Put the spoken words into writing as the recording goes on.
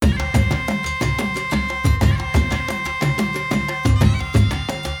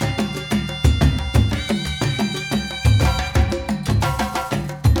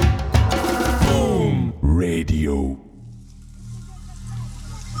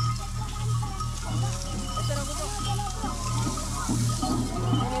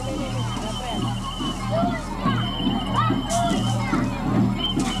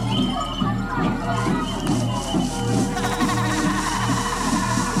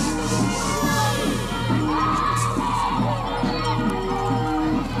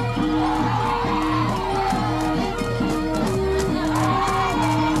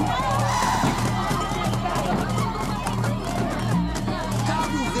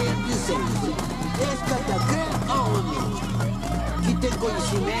sempre, este grande homem que tem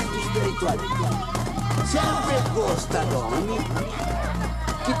conhecimento espiritual. Sempre gosta de homem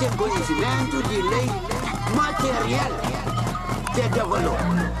que tem conhecimento de lei material que dá valor.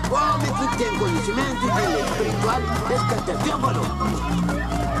 Homem que tem conhecimento de lei espiritual, este tem valor.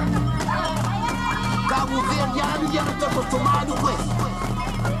 Cabo Verde já não está acostumado com isso.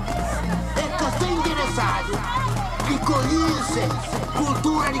 É que está interessado e conhece a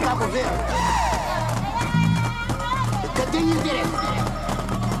cultura de Cabo Verde. É que tem interesse.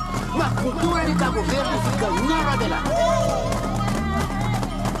 Mas a cultura de Cabo Verde fica nada de lá.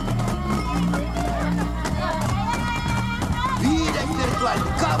 Vida espiritual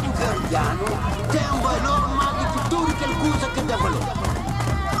cabo-verdiano tem um valor mais do que tudo que ele usa que tem valor.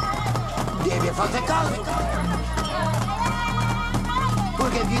 Deve fazer caso.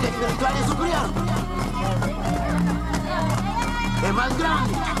 Porque a vida espiritual é superior. É mais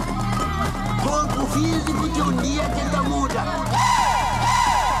grande. Corpo físico de um dia tenta mudar.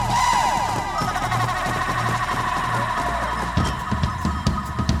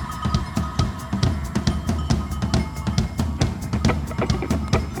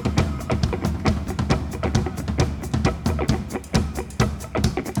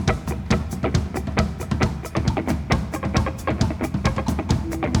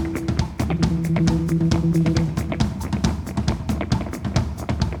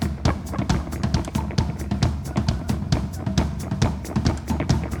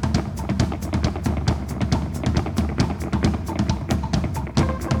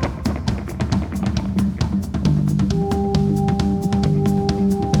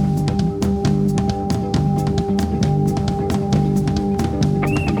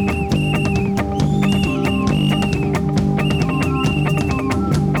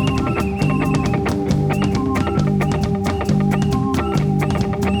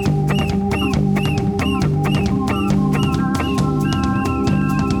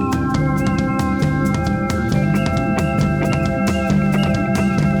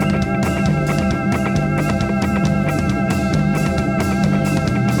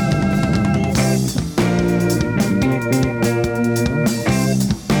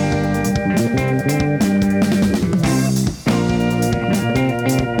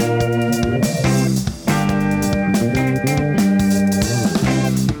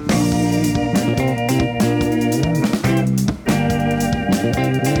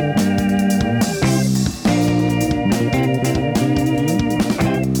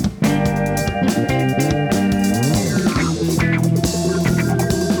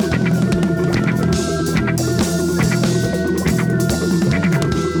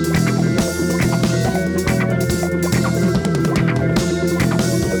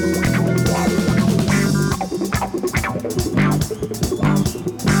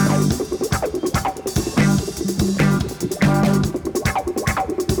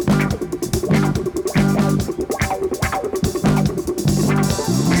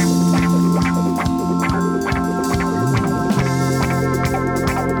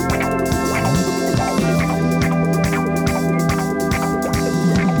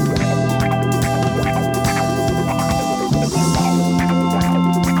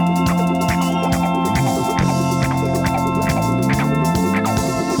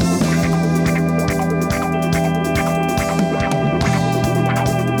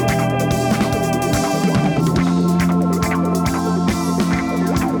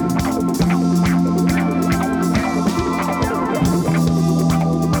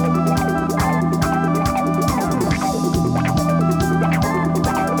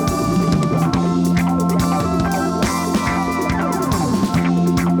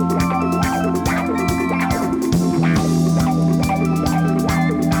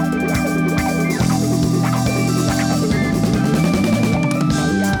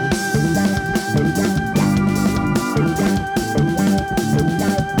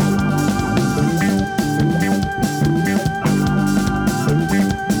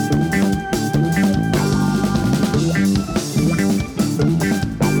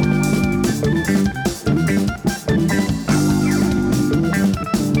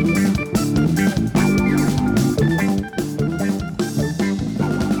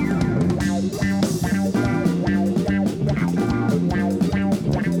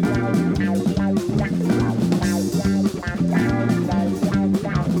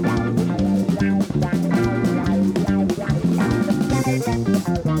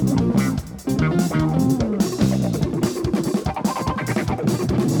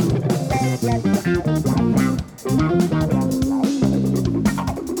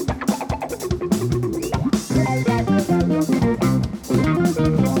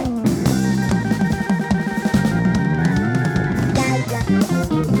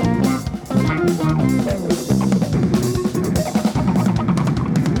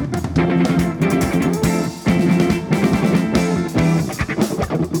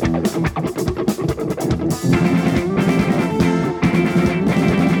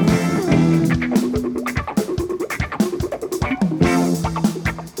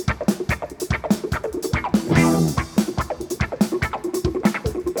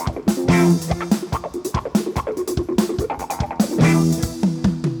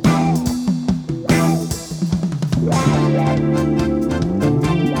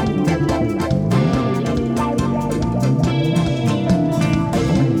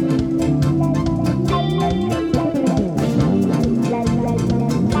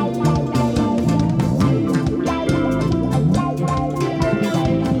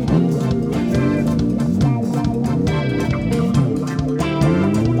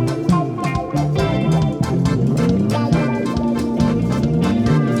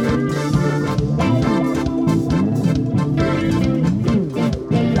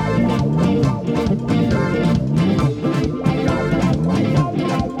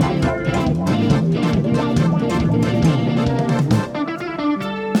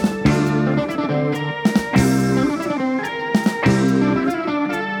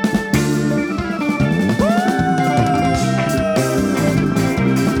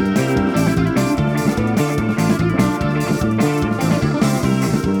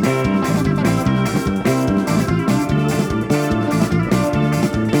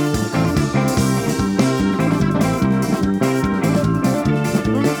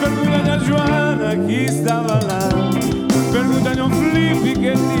 ela que estava lá. Pergunta-lhe a um Felipe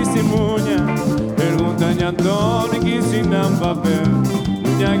que testemunha, pergunta-lhe a Antônio que ensina um papel.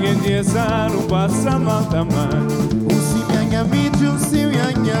 Minha gente essa não passa mal também. Minha mídia,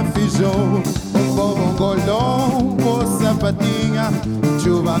 minha feijão, um golão, sapatinha,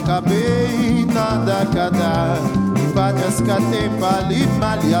 chuva cabei, nada cada. Várias catempas,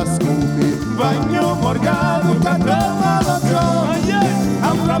 malhas cubi, banho morgado, catama no chão.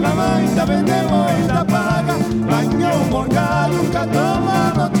 A mamãe da vendemos e da paga, banho morgado,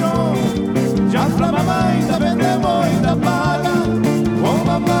 catama no chão. Já pra mamãe da vendemos e da paga, oh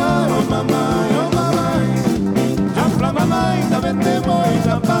mamãe, oh mamãe, oh mamãe. Já pra mamãe da vendemos e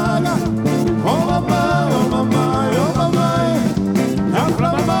da paga, oh mamãe, oh mamãe, oh mamãe. Já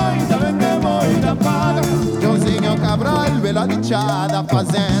pra mamãe da vendemos e da paga. Joãozinho Cabral, bela dichada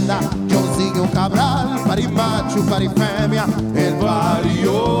fazenda. Joãozinho Cabral, pari macho, pari fêmea. El pari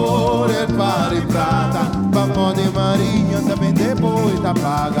ouro, el pari prata. Vamos de Marinha, também depois da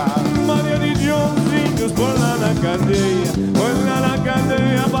paga. Maria de Joãozinhos, por lá na cadeia, por lá na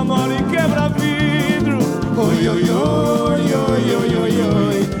cadeia, pra morir quebra vidro. Oi, oi, oi, oi, oi, oi,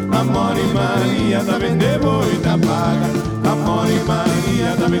 oi. Amor e Maria, também depois da paga. Amor e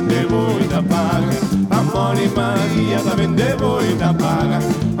Maria, também depois da paga. Amor e Maria, também depois da paga.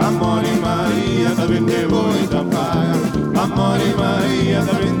 Amor e Maria, também depois da paga. Amor e Maria,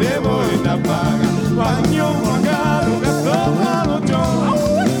 também depois da paga. Banho morgado, catoma no chão.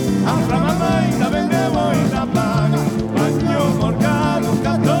 A pra mamãe, também depois da paga. Banho morgado,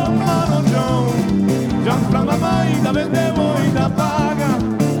 catoma no chão. Já pra mamãe, também depois da paga.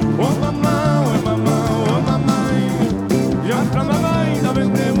 Oh mamãe, oh mamãe, oh mamãe. Já pra mamãe, também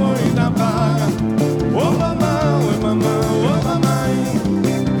depois da paga. Oh mamãe, oh mamãe, oh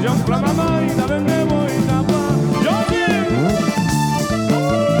mamãe. Já pra mamãe, também depois da paga.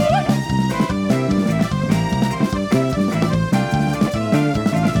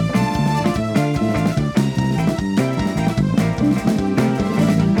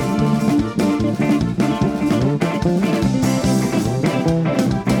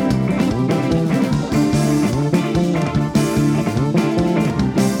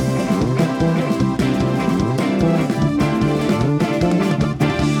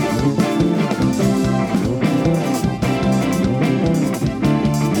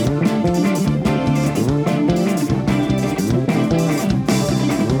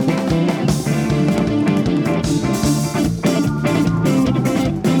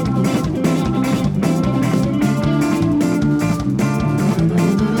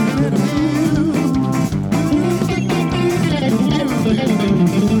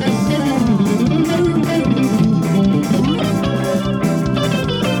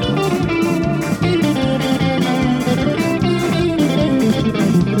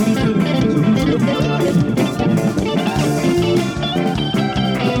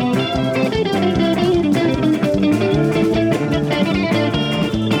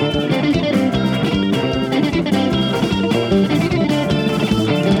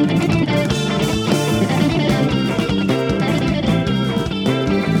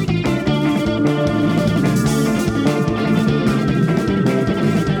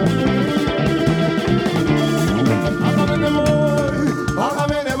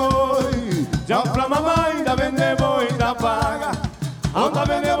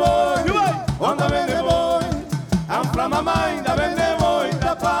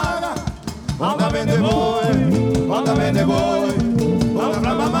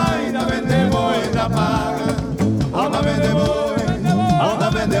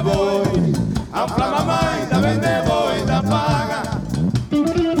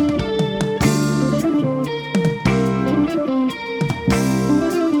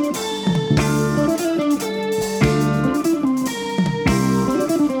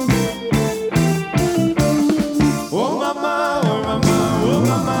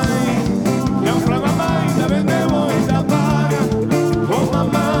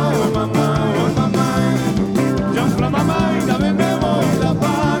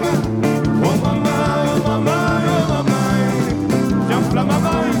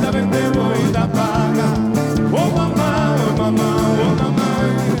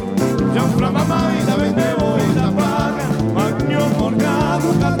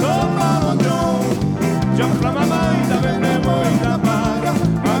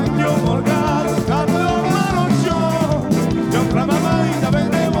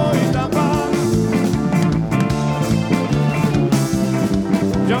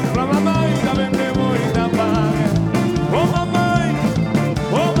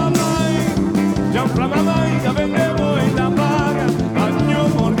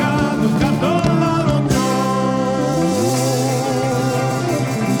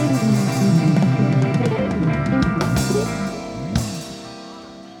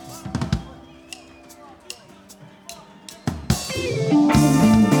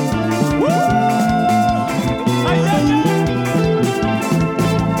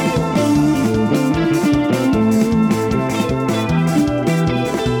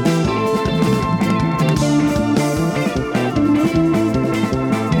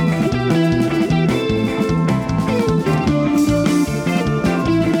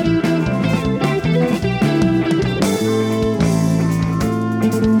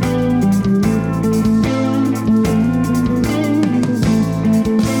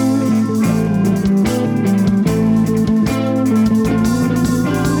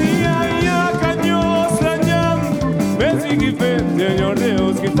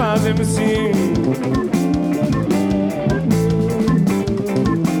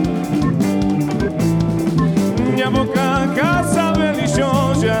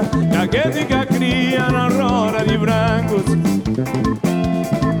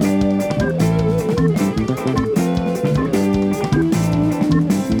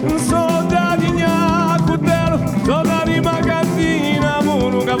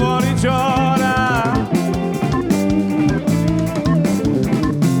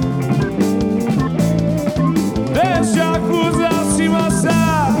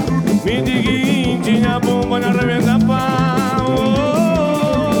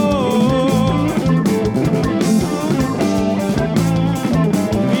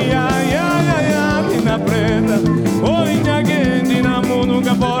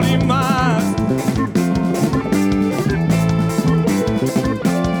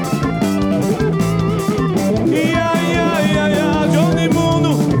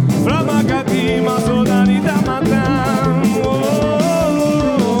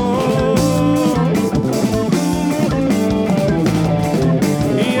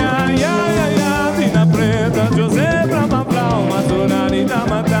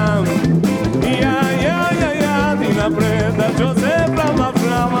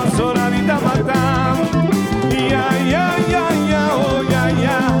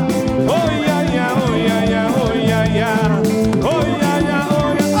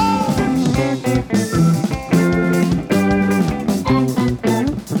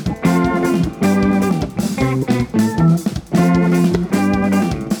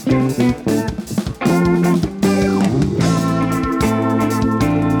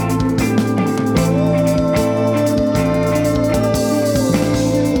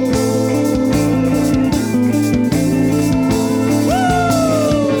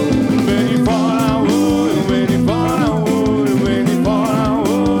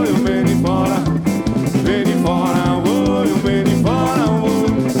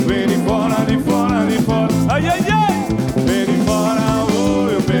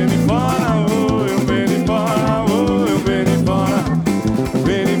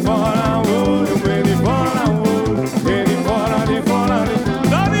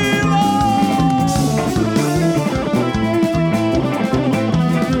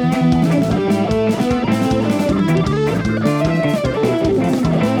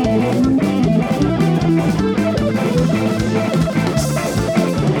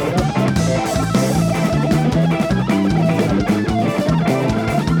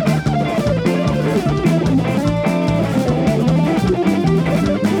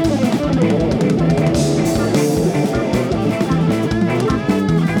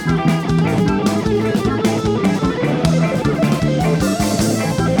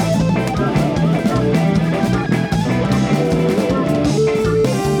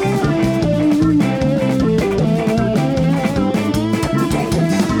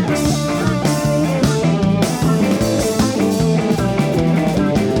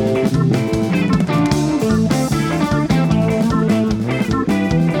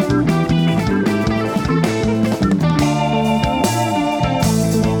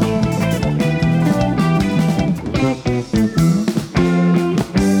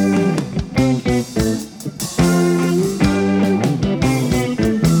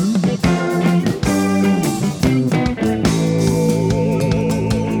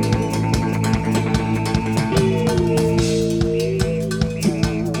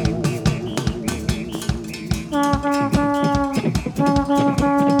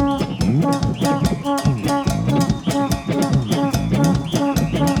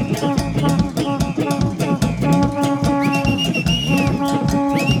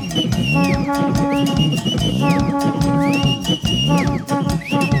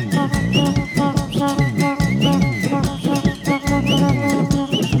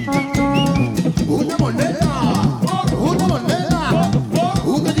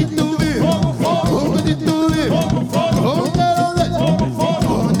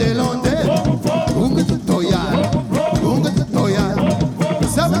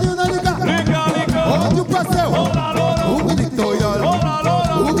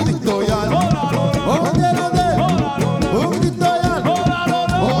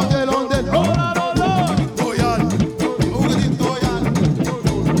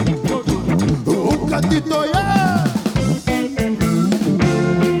 acredito, yeah!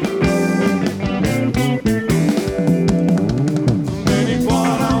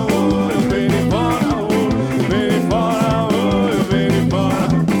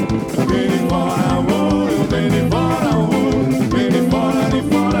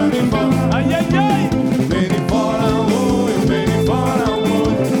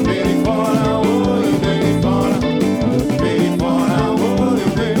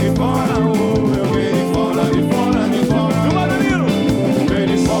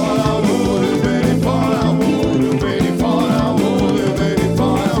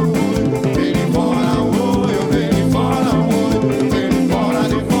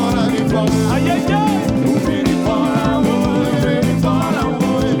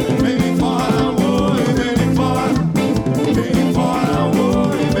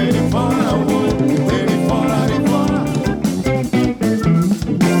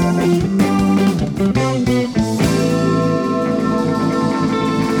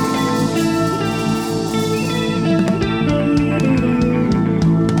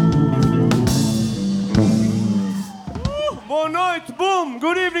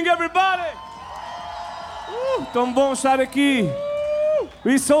 Tão bom estar aqui.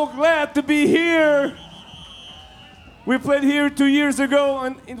 We're so glad to be here. We played here 2 years ago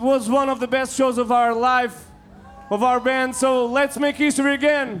and it was one of the best shows of our life, of our band. So let's make history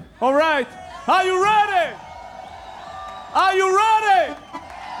again. All right. Are you ready? Are you ready?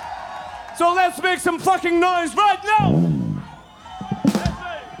 So let's make some fucking noise right now.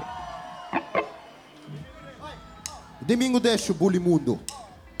 Domingo deixa o bulimundo.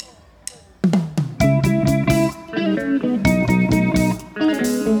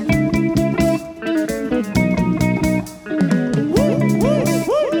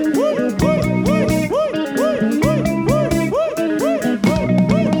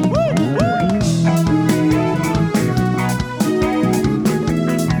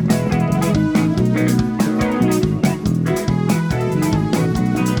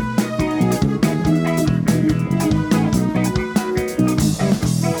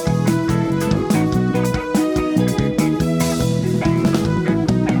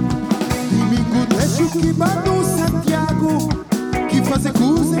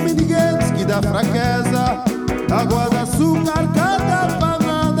 Fraqueza, água de açúcar,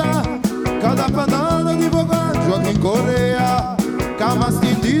 cada panada de bogado, Joaquim Correia, cama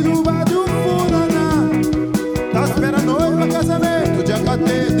estendido, vai de furana, tá esperando noiva, casamento, dia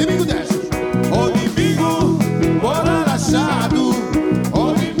 14, domingo 10. Ó domingo, bora rachado,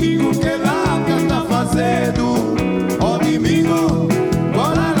 ó domingo que lá que tá fazendo, ó domingo,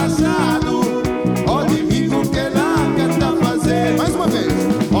 bora rachado, ó domingo que lá que tá fazendo. Mais uma vez,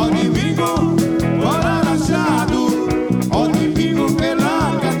 ó domingo.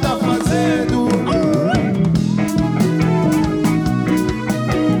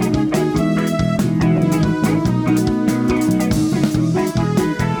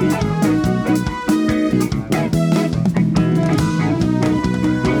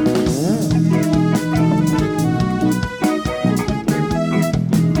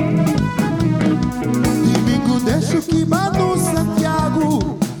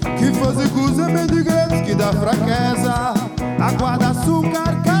 Fraqueza, aguarda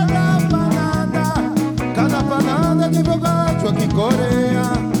açúcar, cada panada de bogado, Joaquim Correia,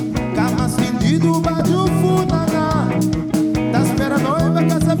 cama estendido, bate o funaná, tá esperando noiva,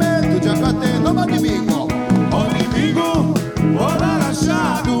 casamento, dia 14, nova domingo, ó domingo, bora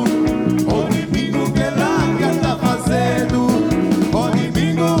rachado, ó domingo que lá que tá fazendo, ó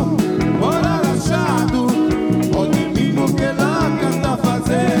domingo, bora rachado, ó domingo que lá que tá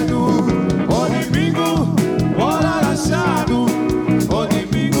fazendo, ó domingo. O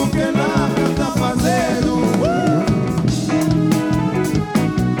domingo que lá tá fazendo.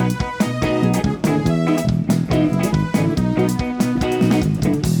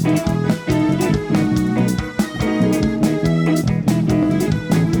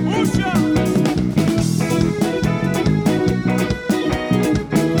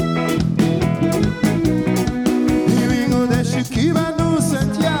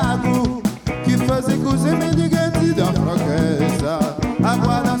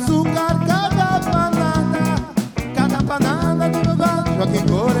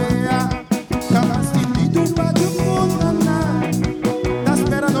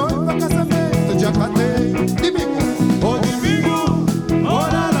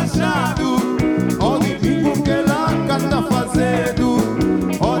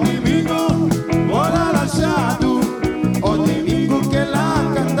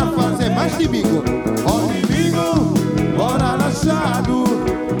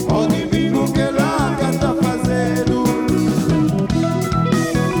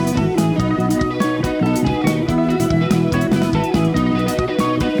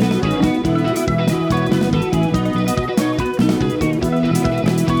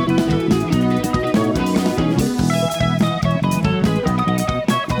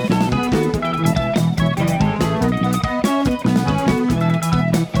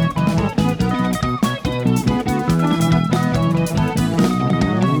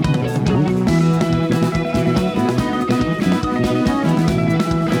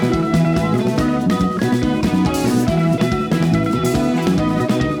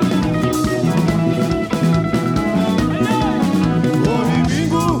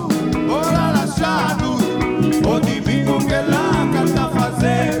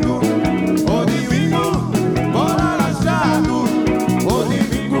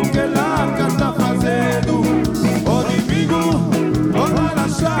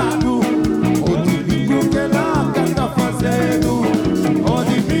 relaxado. O domingo que ela tá fazendo. O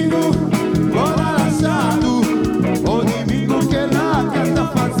domingo, bora relaxado. O domingo que ela tá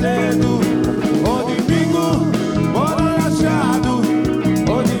fazendo. O domingo, bora relaxado.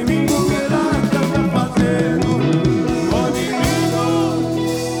 O domingo que ela tá fazendo. O domingo,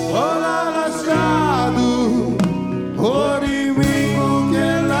 bora relaxado. O domingo que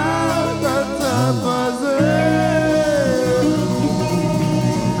ela tá fazendo.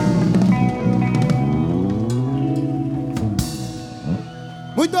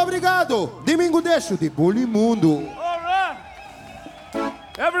 Muito obrigado. Domingo deixo de Polimundo. All right.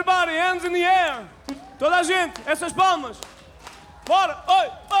 Everybody, hands in the air. Toda a gente, essas palmas. Bora. Oi,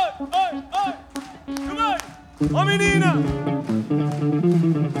 oi, oi, oi. Come on. Oh, menina.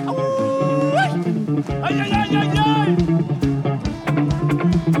 Ai, ai, ai, ai, ai.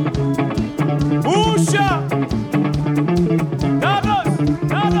 Puxa. Dados,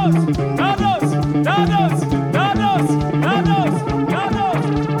 dados, dados, dados, dados, dados, dados,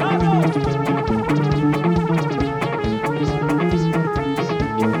 dados.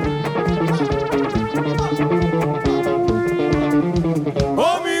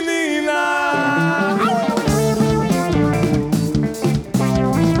 Oh, menina.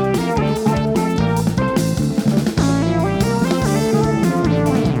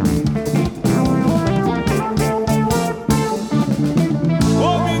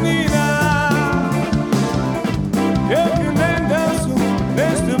 Oh, menina, eu que nem danço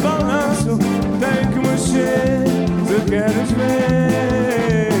neste balanço, tenho que mexer se queres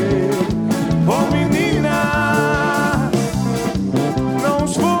ver. Oh, menina, não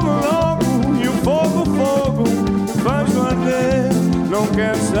esfume logo e o fogo faz arder, não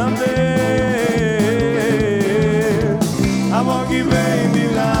quero saber. A mão que vem de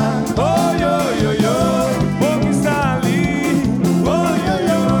lá, oi, oi, oi, oi, vou que está ali, oi, oi,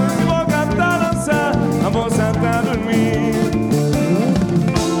 oi, vou cantar, dançar, a moça tá a dormir.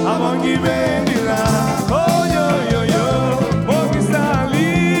 A mão que vem de lá, oi, oi, oi, oi, vou que está ali,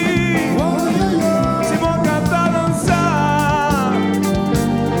 oi, oi, oi, se vou cantar, dançar,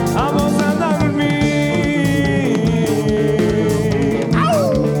 a moça tá a dormir.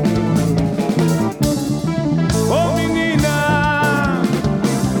 Oh, menina,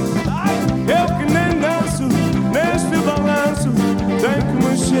 eu que nem danço neste balanço, tenho que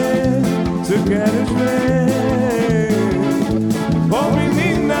mexer se queres ver. Oh,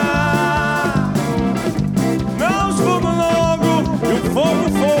 menina, não esfume logo que o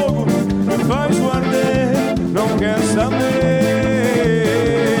fogo me faz arder, não quero saber.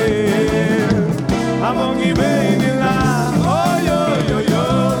 A mão que vem de lá, oi, oi, oi,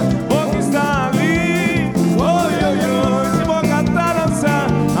 oi, vou que está ali, oi, oi, oi, se vou cantar, dançar,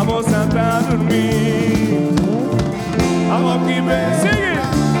 a moça tá a dormir. A mão que vem, sigue,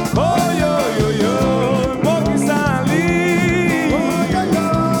 oi, oi, oi, oi, vou que está ali, oi, oi,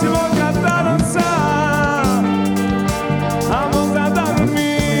 oi, se vou cantar, dançar, a moça tá a dormir.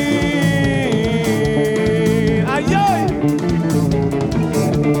 Ai, ai.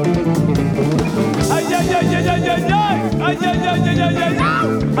 Ai, ai, ai, ai, ai, ai, ai. Ai, ai, ai, ai, ai, ai, ai.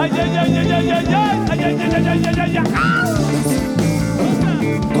 Ai, ai, ai, ai, ai, ai, ai. Ai, ai, ai, ai, ai, ai, ai, ai.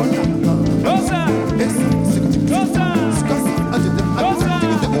 Goza! Goza! Goza!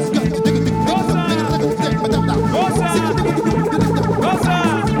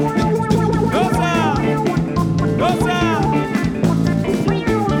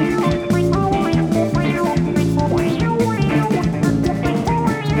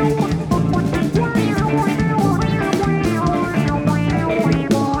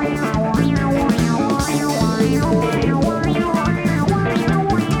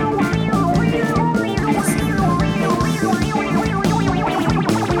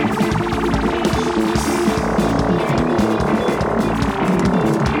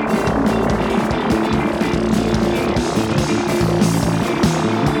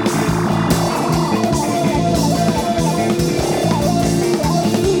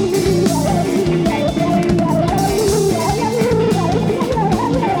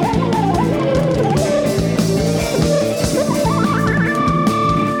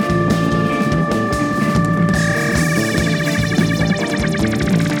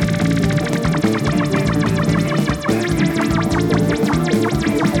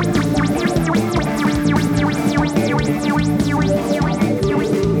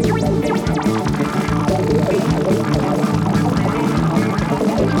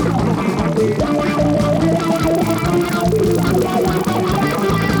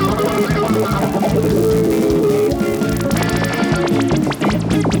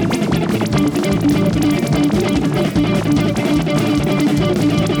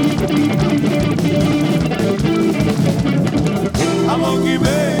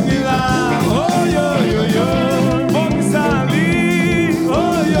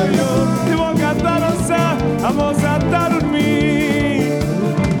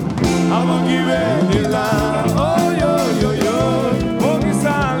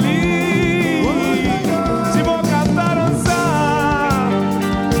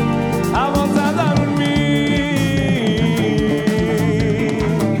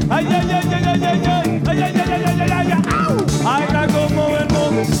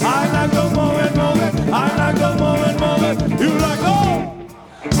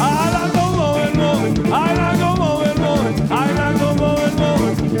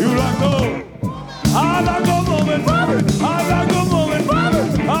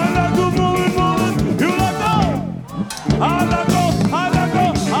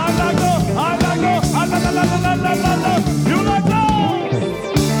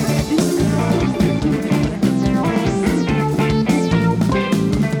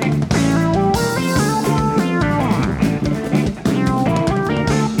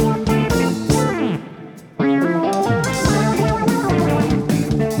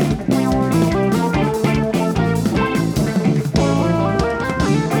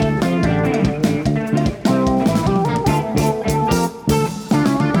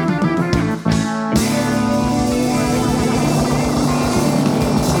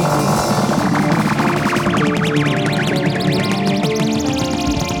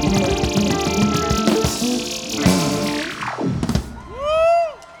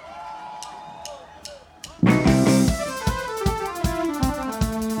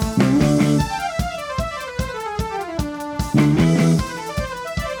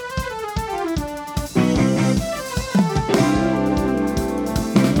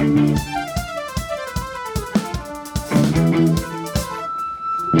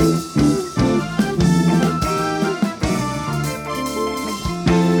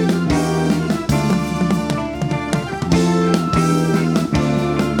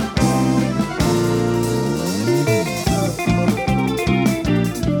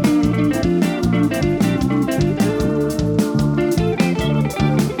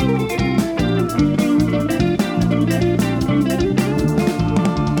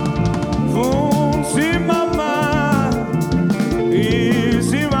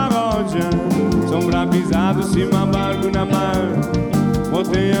 Pisado, cima barco na mar,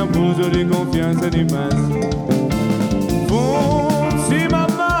 botei abuso de confiança demais. Cima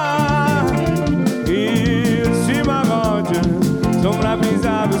mar e cima rocha, sombra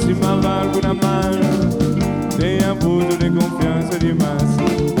pisado, cima barco na mar, tem abuso de confiança demais.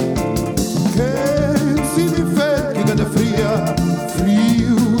 Quem se me fez que cada fria,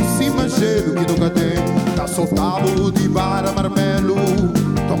 frio, cima gelo que nunca tem, tá soltado de bara marmelo,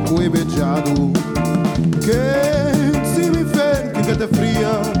 toco e beijado. Quem se me fez que cada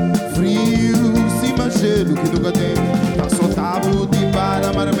fria, frio, cima gelo que nunca tem, tá soltado de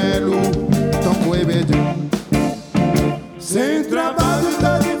bara marmelo, toco e beijado. Sem trabalho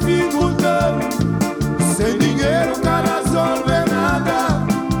dá dificuldade, sem dinheiro o cara resolve nada,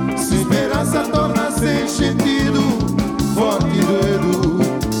 sem esperança torna sem sentido, forte e doido.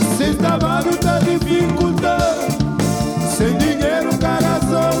 Sem trabalho dá dificuldade, sem dinheiro o cara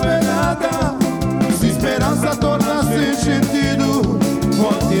resolve nada, sem esperança torna sem sentido,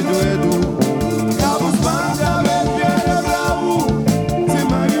 forte e doido. Cabos banda, velho, bravo, sem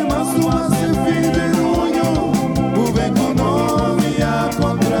mágoa sua, sem fim de junho, o bem com nome a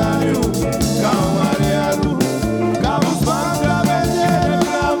contrário, calmariado. Cabos banda, velho,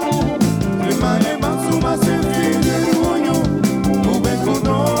 bravo, sem mágoa sua, sem fim de junho, o bem com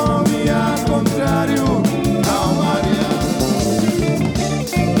nome a contrário, calmariado.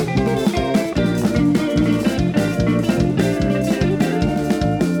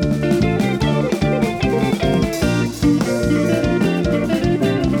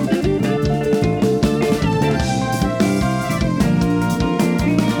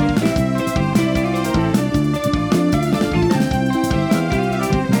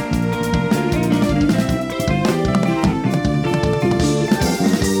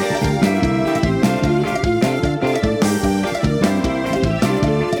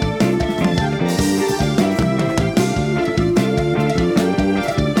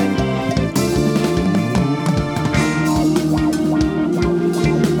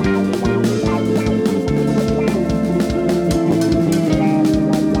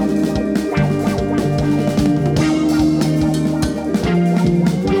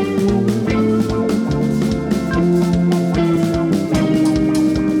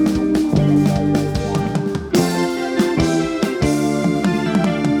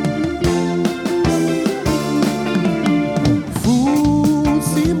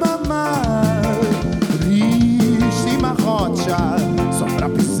 Sombra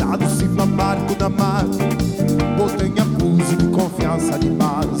pisado, cima barco da mar, botei abuso de confiança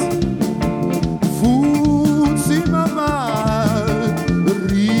demais. Cima mar,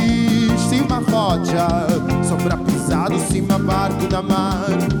 cima rocha, sombra pisado, cima barco da mar,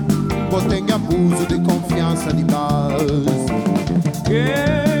 botei abuso de confiança demais.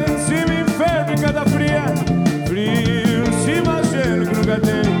 Quem se me enferma em cada fria, frio, cima gelo que nunca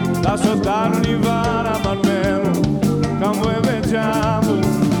tem, lá soltaram de vara marmelo, campo e beijamo.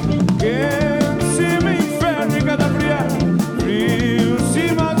 Quem se me enferma em cada fria, frio,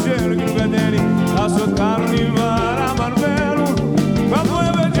 cima gelo que nunca tem, lá soltaram de vara marmelo, campo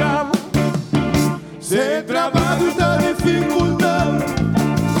e beijamo. Sem trabalho dá dificuldade,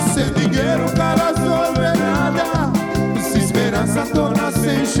 sem dinheiro o cara resolve nada, sem esperança torna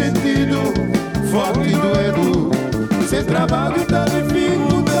sem sentido, forte e doido. Sem trabalho dá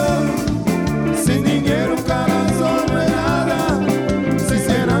dificuldade, sem dinheiro o cara resolve nada, sem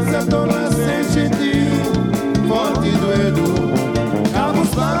esperança torna sem sentido, forte e doido. Cabos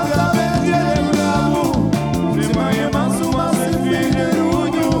banda, velho, bravo, sem mãe manso, mas sem filho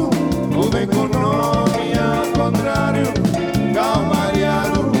unho, o bem com nome a contrário,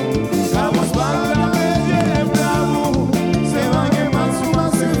 calmariado. Cabos banda, velho, bravo, sem mãe manso,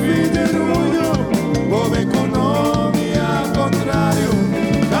 mas sem filho unho, o bem com nome a contrário.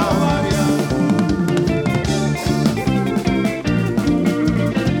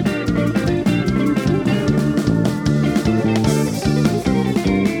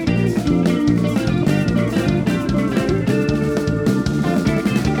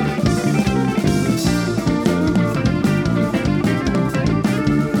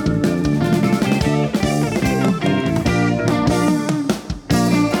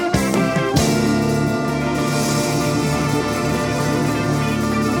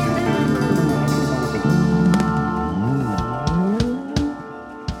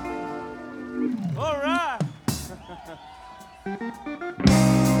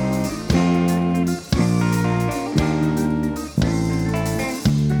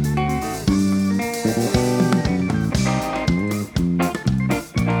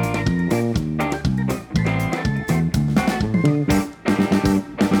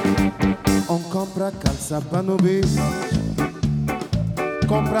 calça pra no beijo,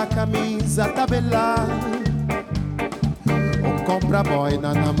 compra camisa tabelar, ou compra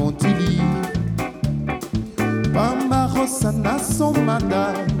boina na Montili, pamba roça na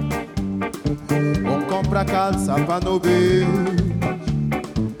somada, ou compra calça pra no beijo,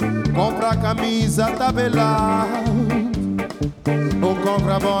 compra camisa tabelar, ou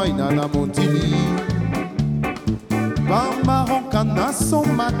compra boina na Montili, pamba ronca na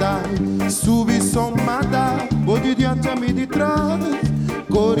somada, subi somada, bode diante a mim de trás,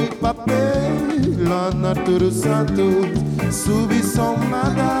 cor e papel, lá na Toro Santo, subi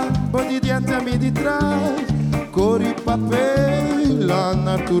somada, bode diante a mim de trás, cor e papel, lá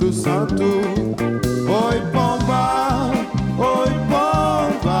na Toro Santo. Oi pomba, oi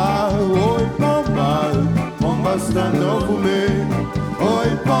pomba, oi pomba, pomba está novo me.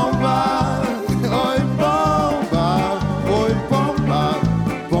 Oi pomba, oi pomba, oi pomba,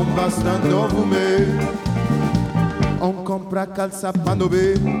 pomba está novo me. On compra calça pra no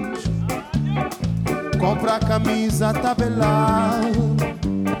beijo, compra camisa tabelar,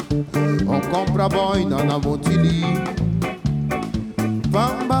 on compra boina na Montili,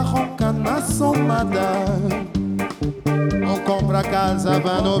 pamba ronca na somada, on compra casa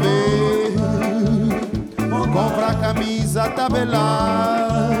pra no beijo, on compra camisa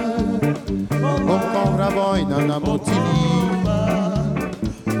tabelar, on compra boina na Montili,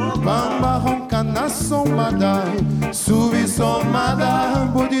 pamba ronca na somada, subi somada,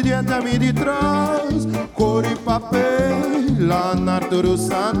 bode diante a mim de trás, cor e papel, lá na Toro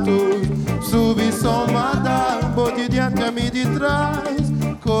Santo, subi somada, bode diante a mim de trás,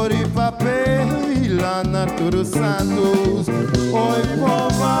 cor e papel, lá na Toro Santos. Oi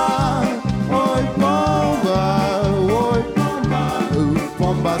pomba, oi pomba, oi pomba,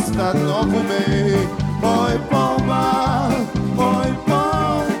 pomba está novo me. Oi pomba, oi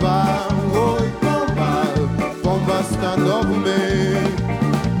pomba, oi pomba, pomba está novo me.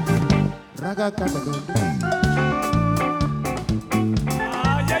 Ay,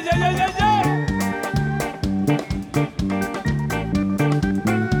 ay, ay, ay, ay, ay.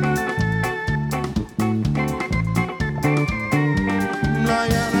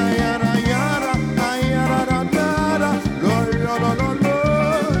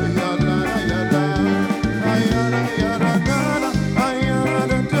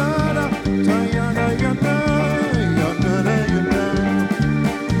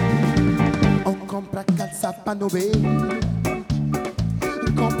 Pra no beijo,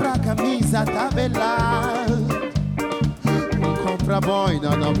 compra camisa tabelar, compra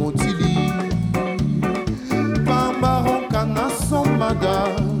boina na Montili, pamba ronca na somada,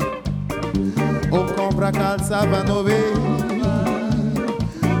 ou compra calça pra no beijo,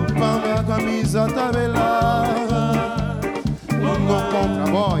 pamba camisa tabelar, ou compra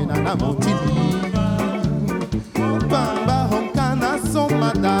boina na Montili, pamba ronca na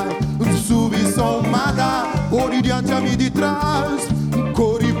somada, subi somada, ori diante a mim de trás,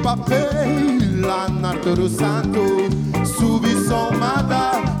 cor e papel, lá na Toro Santo, subi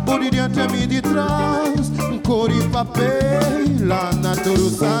somada, ori diante a mim de trás, cor e papel, lá na Toro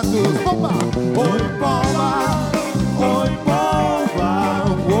Santo. Pomba, oi pomba, oi pomba,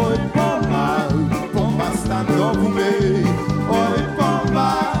 oi pomba, pomba está novo me. Oi pomba,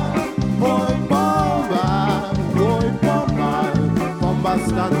 oi pomba, oi pomba, pomba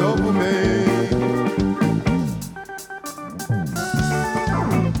está novo me.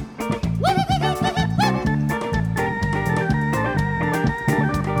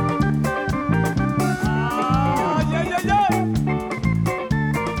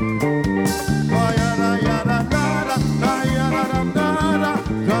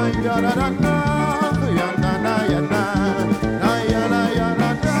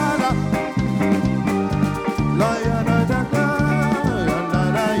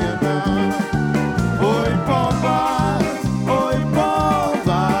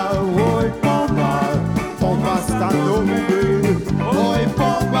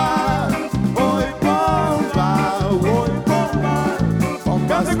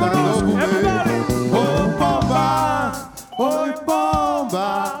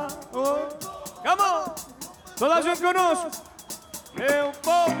 Toda a gente conosco. Meu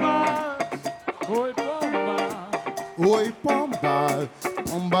pomba, oi pomba, oi pomba,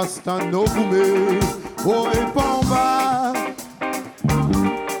 pomba está novo meu. Oi pomba,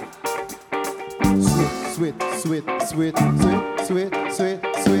 sweet, sweet, sweet, sweet, sweet, sweet,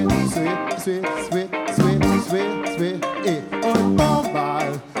 sweet, sweet, sweet, sweet, sweet, sweet, sweet. Oi pomba,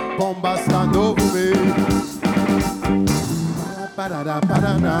 pomba está novo meu. Parará,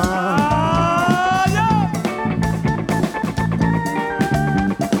 parará.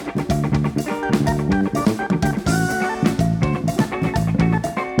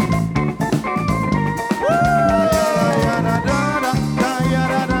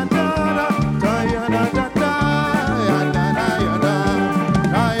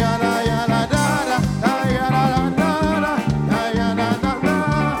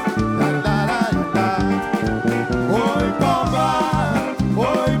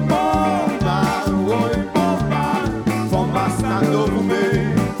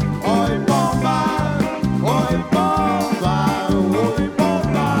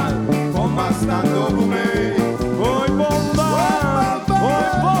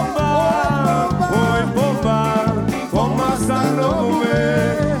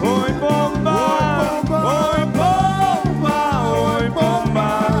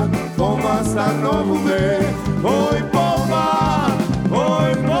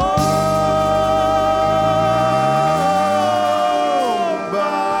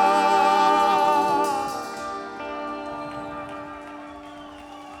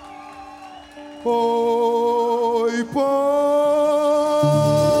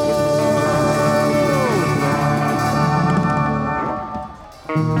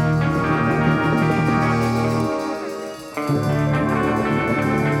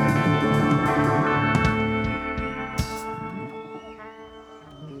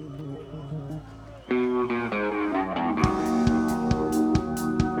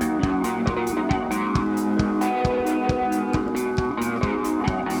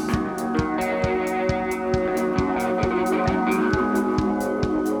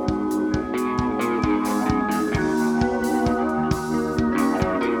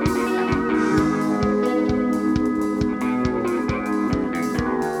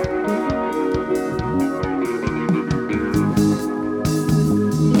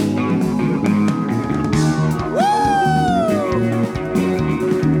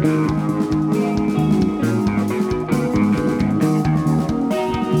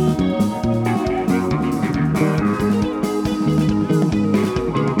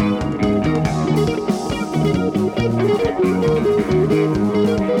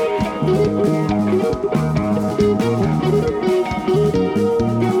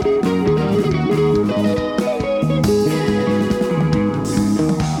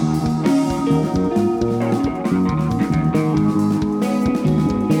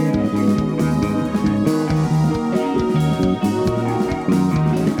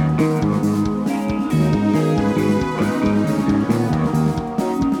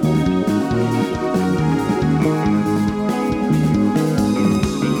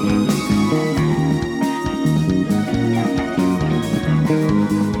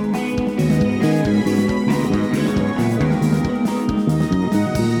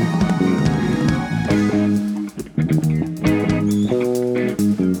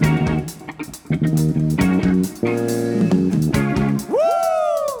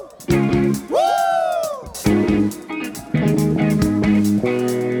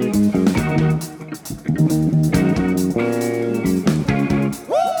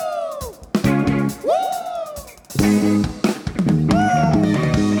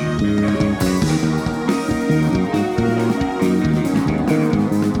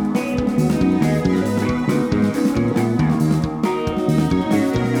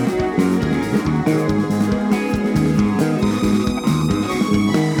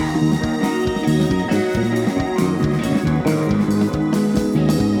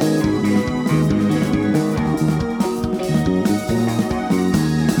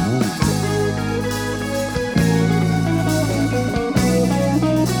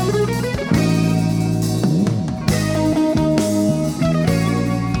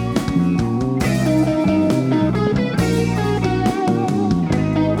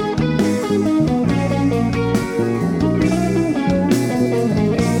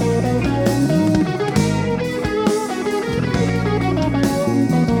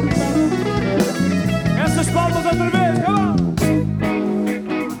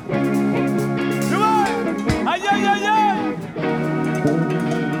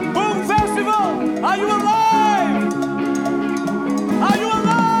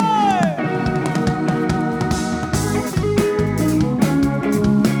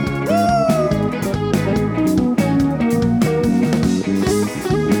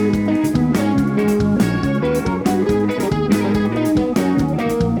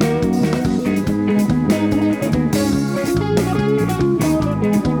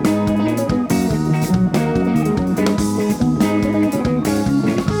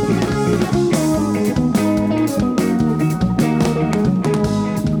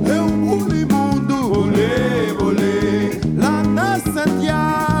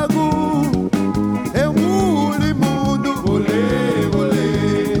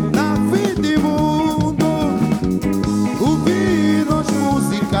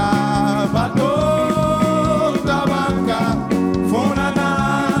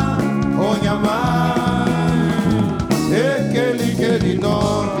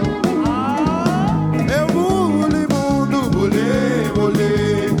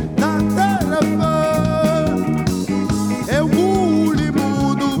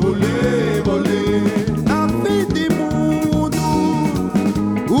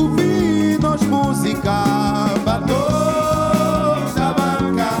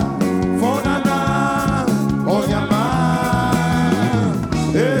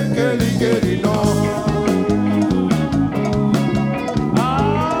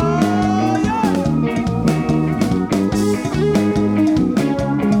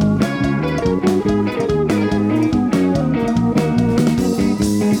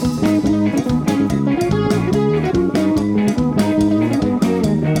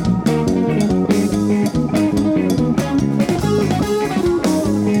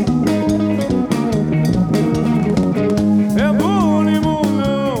 É bom e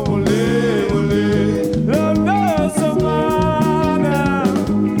mundo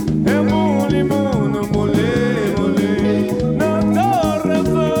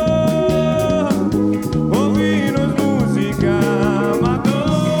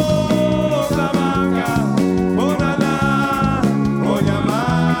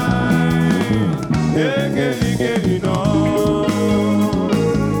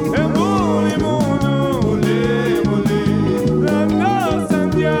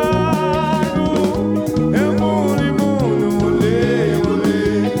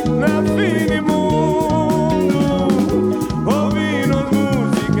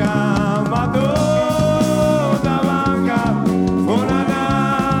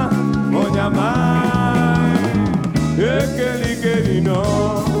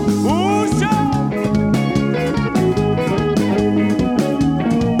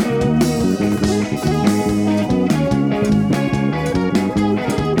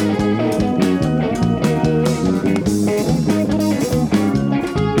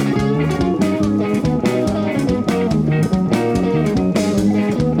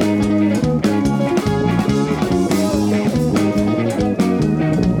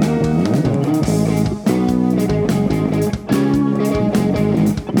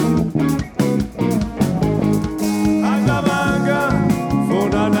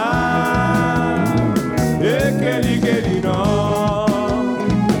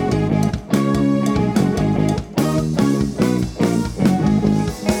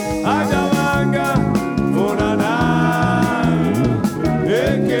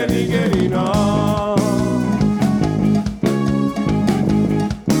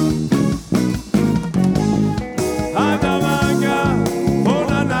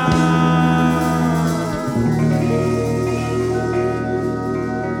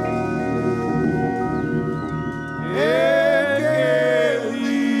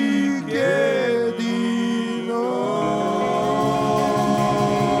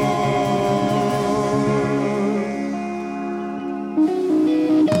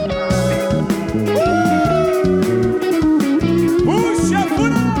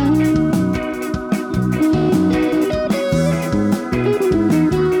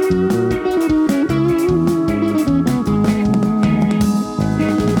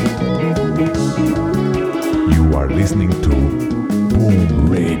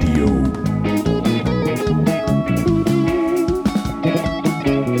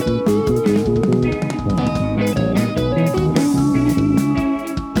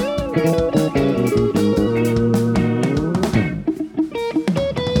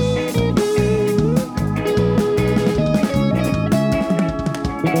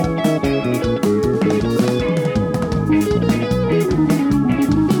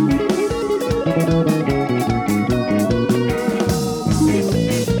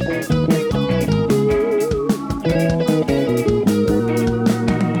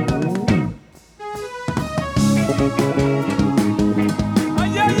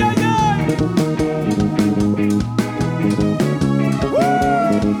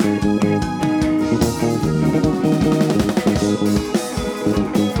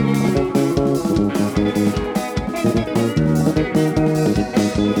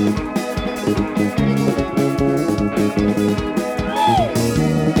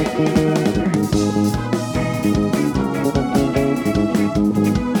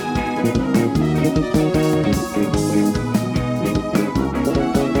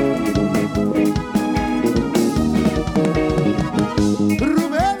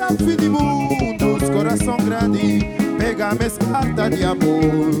Aceita minhas cartas de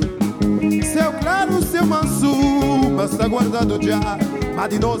amor. Seu claro, seu manso, mas tá guardado já, mas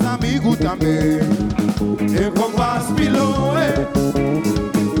de nós amigos também. E compás pilão,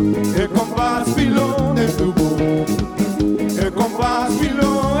 e compás pilão de tubo. E compás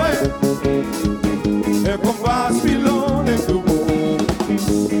pilão, e compás pilão de tubo.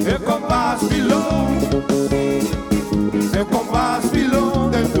 E compás pilão, e compás pilão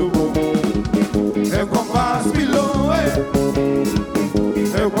de tubo. E compás pilão,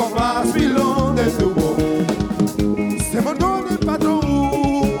 e compás pilão de tubo. Se mandou de padrão,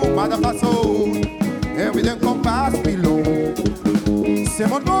 mas passou. Eu me dei compás pilão. Se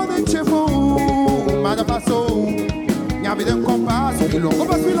mandou de chefão, mas passou. Minha vida é um compás pilão.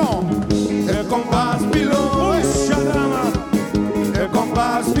 Compás pilão. É compás pilão. É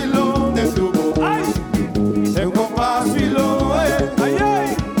compás pilão de tubo. É compás pilão.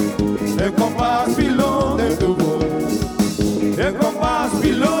 É compás pilão de tubo. É compás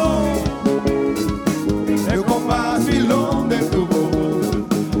pilão. É compás pilão de tubo.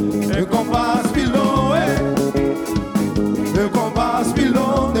 É compás pilão. É compás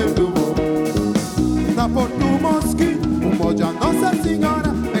pilão de tubo. Na Porto Mosqui, moja Nossa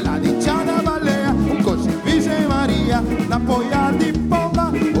Senhora, pela dichada baleia, coche Virgem Maria, na poia de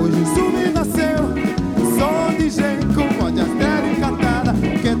pomba, hoje sumi nasceu, som de gente com moja estrela encantada,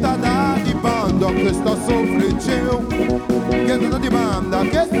 que tá da de banda, que está sofrendo, que tá de banda,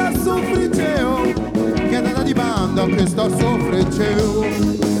 que está sofrendo, que tá de banda, que está sofrendo,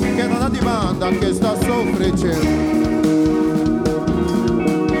 que tá de banda, que está sofrendo.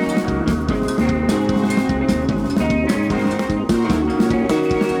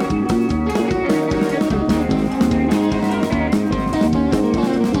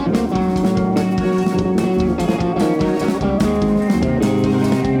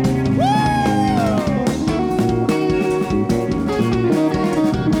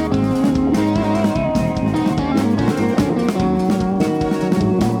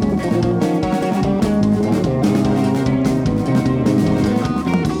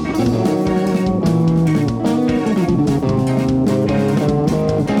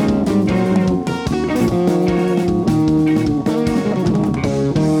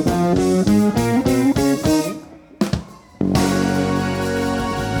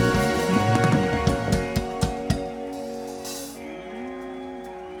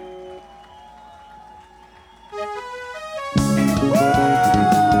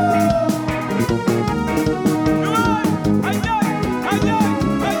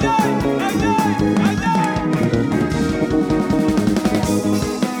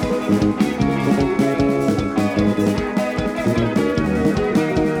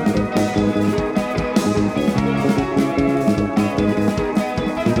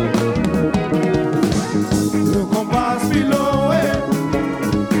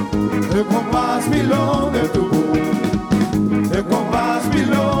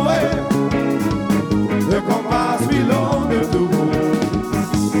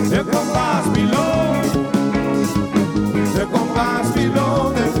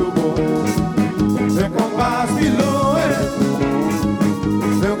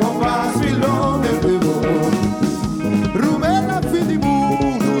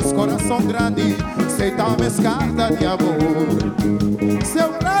 Aceita minhas cartas de amor. Seu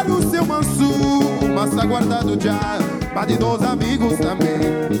claro, seu manso, mas tá guardado já, mas de dois amigos também.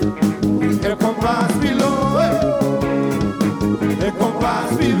 É compás pilão, é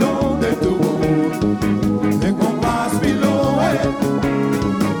compás pilão de tubo. É compás pilão, é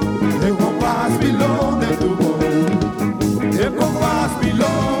compás pilão de tubo. É compás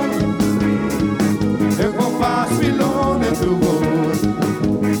pilão, é compás pilão de tubo.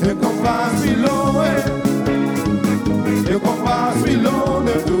 É compás pilão, é compás pilão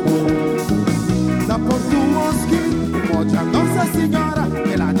de tubo. Na Porto Mosqui, moja Nossa Senhora,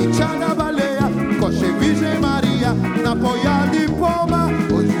 pela dichada baleia, coche Virgem Maria, na poia de pomba,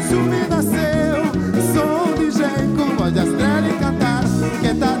 hoje sumi nasceu, som de gente com voz de estrela encantada,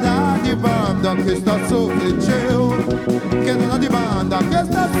 que tá da de banda, que está sofrendo, que tá de banda, que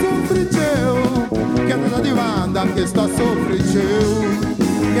está sofrendo, que tá de banda, que está sofrendo,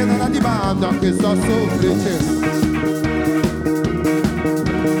 que tá de banda, que está sofrendo.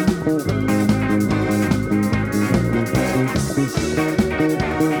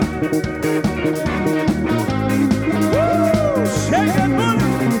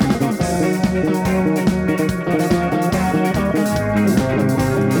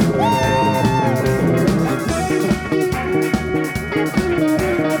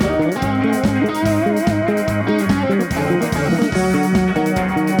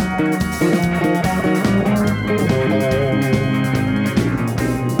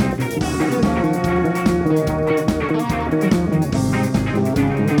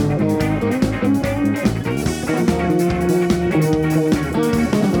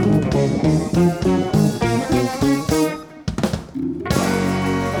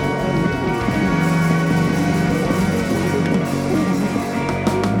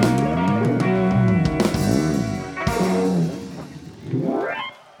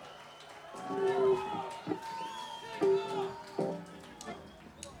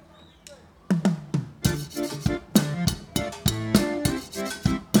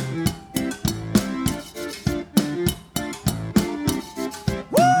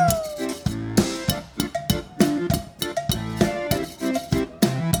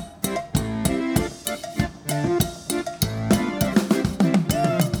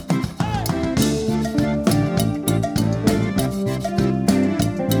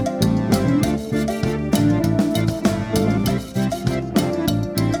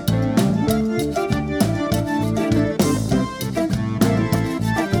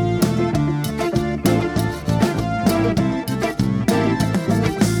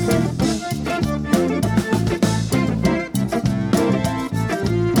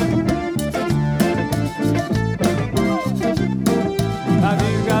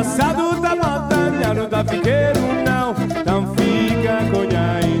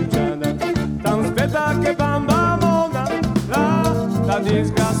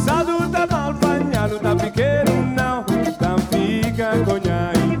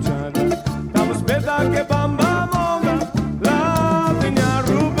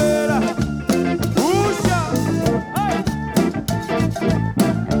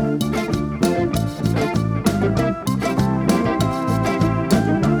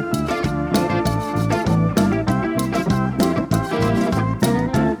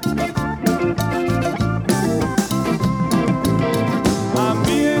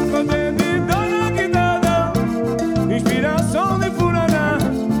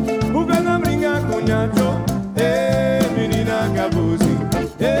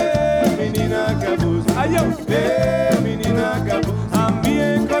 Ai, eu, menina acabou. A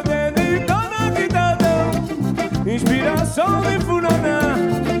minha encodene dona que dá inspiração de furana.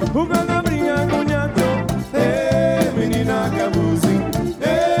 O canabrinha cunhado. Menina cabuzinho.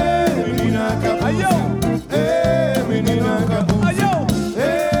 Menina cabuzinho. Ai, eu, menina cabuzinho. Ai, eu,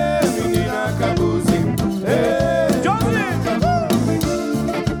 menina cabuzinho.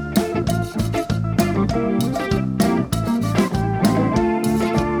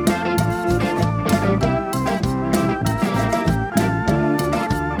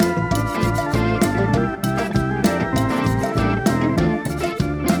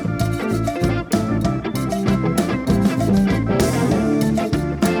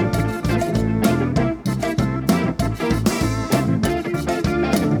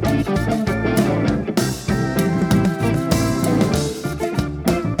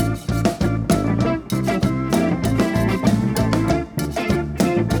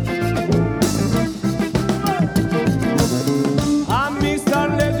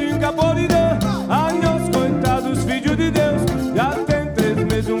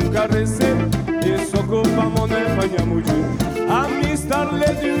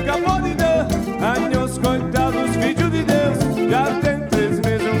 Años coitados, filho de Deus, já tem 3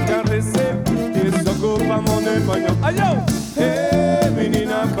 meses um carrecer, e só culpamos de banho. Ai, eu,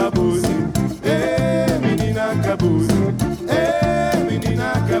 menina cabuzinho, menina cabuzinho, menina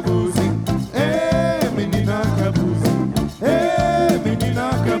cabuzinho, menina cabuzinho, menina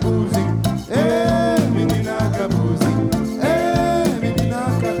cabuzinho, menina cabuzinho, menina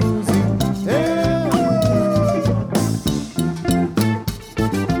cabuzinho.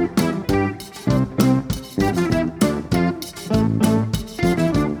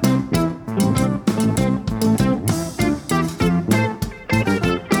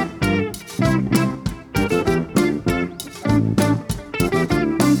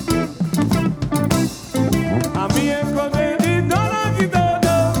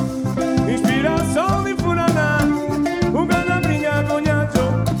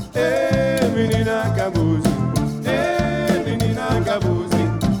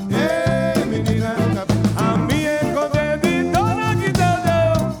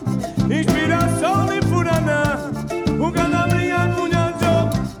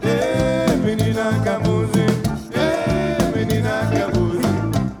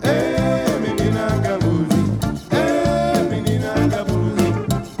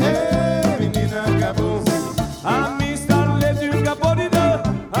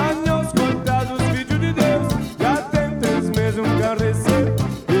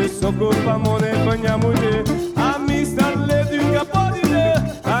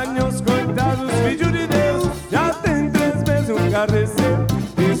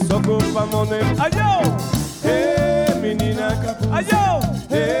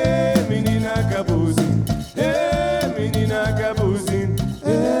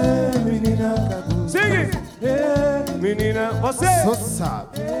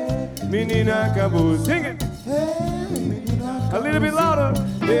 Menina Cabu, sing it a little bit louder.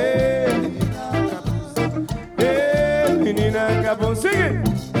 Menina Cabu, sing it.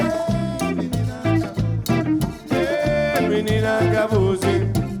 Menina Cabu, sing it.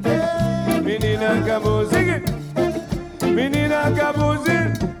 Menina Cabu, sing it. Menina Cabu, sing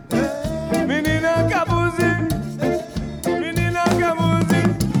it. Menina Cabu, sing it. Menina Cabu, sing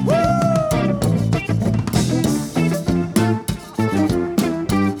it.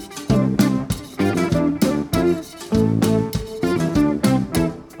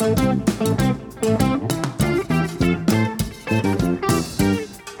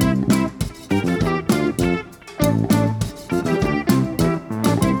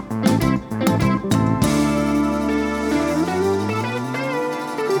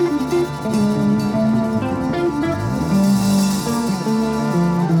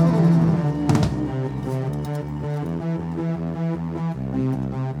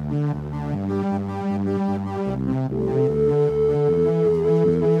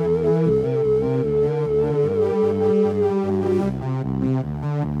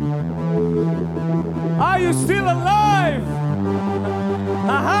 Are you still alive?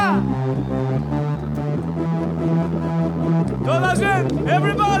 Aha! Toda a gente,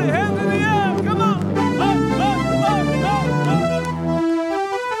 everybody, hands in the air, come on!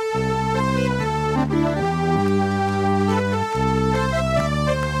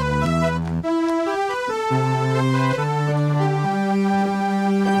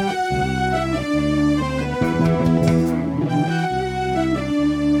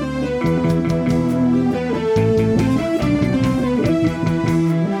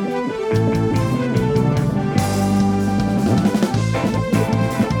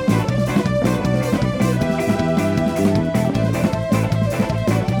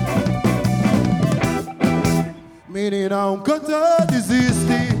 não canta,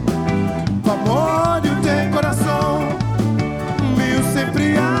 desiste. O amor tem coração. Meu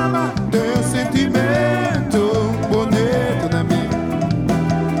sempre ama, tem sentimento bonito na mim.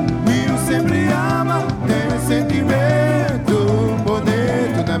 Meu sempre ama, tem sentimento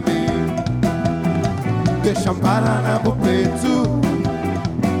bonito na mim. Deixa parar na bo peito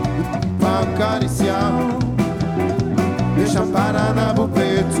pra acariciar. Deixa parar na bo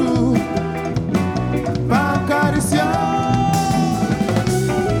peito pra acariciar.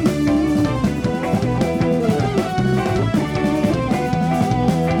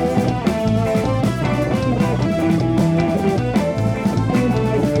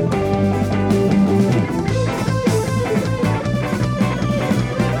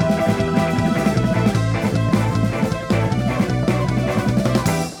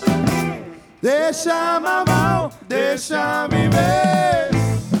 Deixa mamão, deixa viver.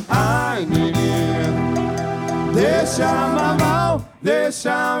 Ai, menina, deixa mamão,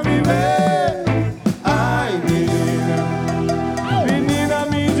 deixa viver. Ai, menina, menina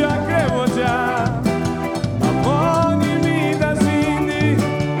mi já crevo já. Amor de vida zindi,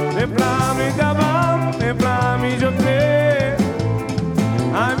 é pra mim tá bom, é pra mim já crer.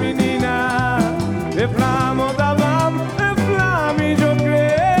 Ai, menina, é pra mim tá bom, é pra mim já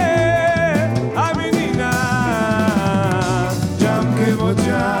crer.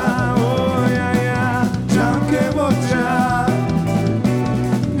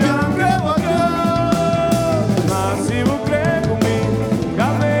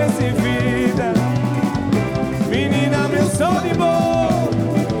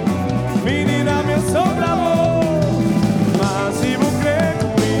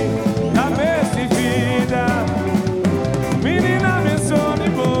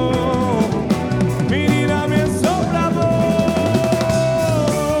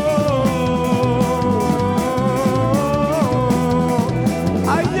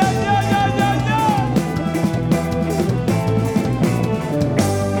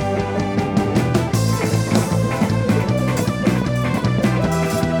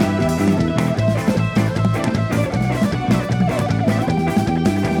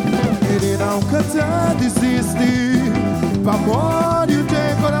 Canta, desiste. Pra amor e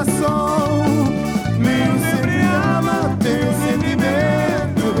tem coração. Meu sempre ama, tem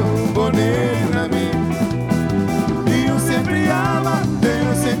sentimento bonito na mim. Meu sempre ama, tem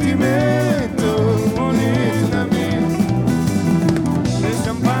sentimento bonito na mim.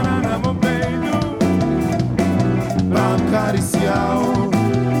 Deixa parar na meu peito pra acariciar.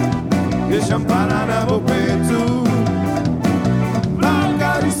 Deixa parar na meu peito pra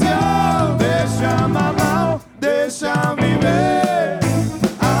acariciar. Deixa mamão, deixa viver.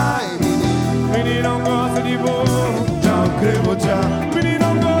 Ai, menino, menino não gosta de bom, já crevo já. menino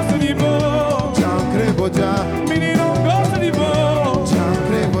não gosta de bom, Já crevo já. menino não gosta de bom, Já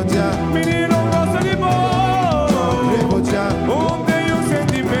crevo já. menino não gosta de bom. Já crevo já. Ontem um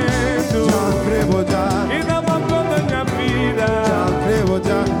sentimento Já crevo já. e dá uma conta da minha vida. Já crevo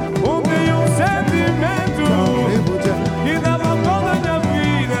já. Ontem um sentimento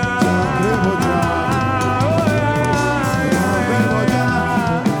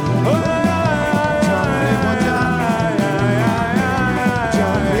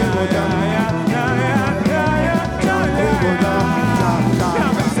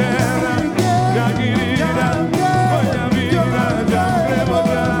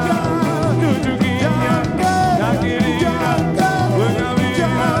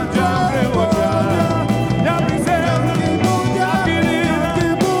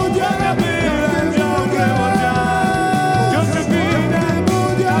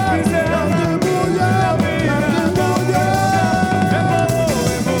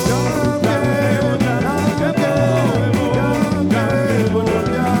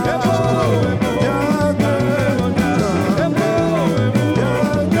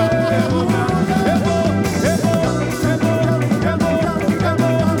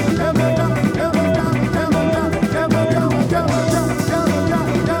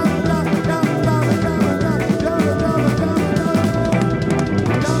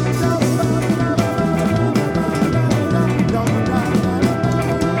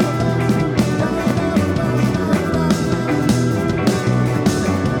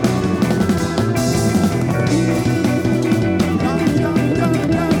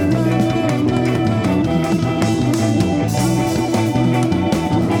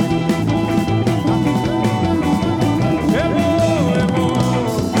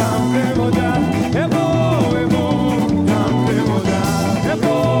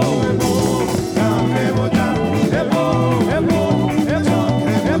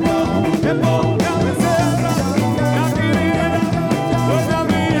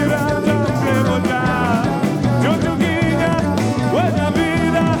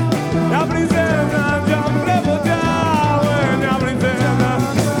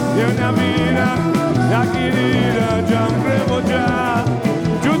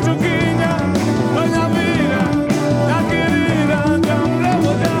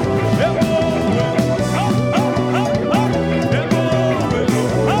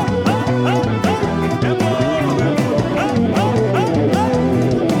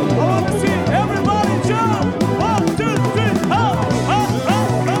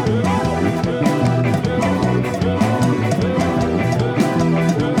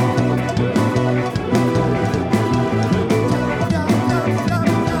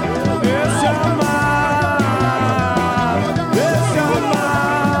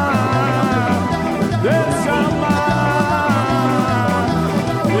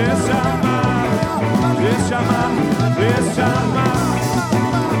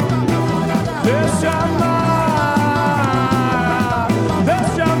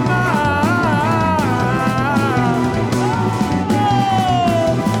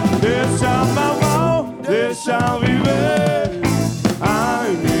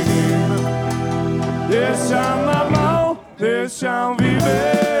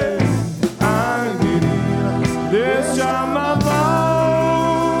viver. Ai, menina, deixa-me amar.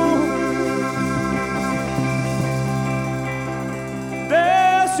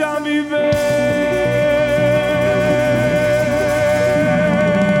 Deixa-me viver.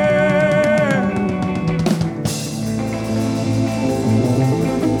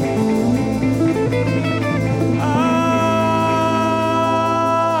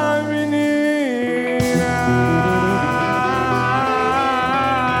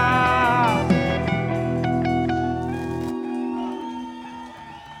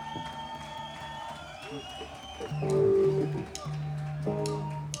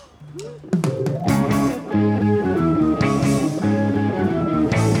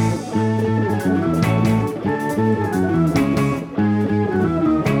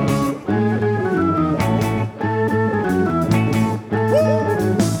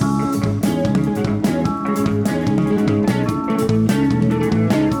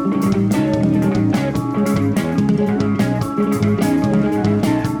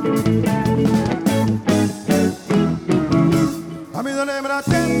 A me lembra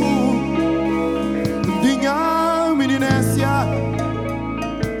tempo dinha meninécia.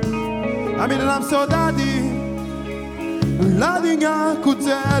 A me lembra saudade lá dinha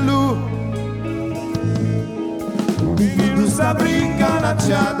cutelo. Menino sta brinca na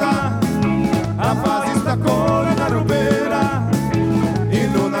ciada, rapaz sta corre na rubeira, e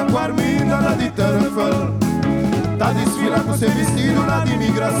luna guarmina la di terfel, ta desfila com seu vestido lá de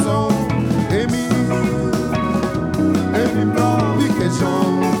imigração. E mi provi che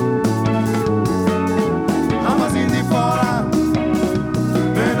son amasi di fora,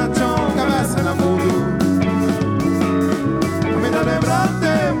 pena ciò cabeça na mundo. Me da lembrar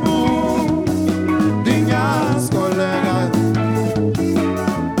tempo dinhas colegas,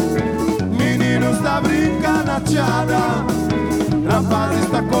 menino sta brinca na ciada, rapaz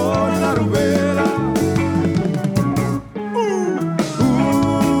sta corre na rubeira.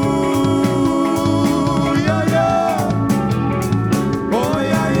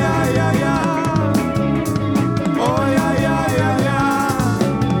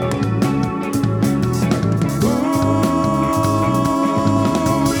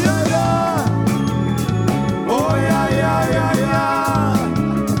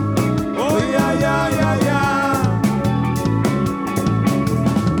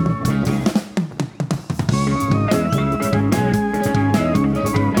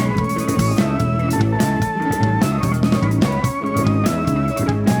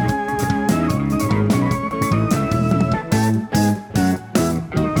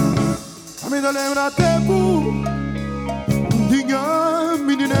 Lembra tempo dinha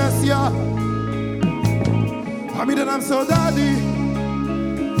meninécia. A me dá saudade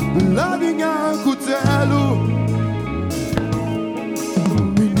lá dinha cutelo.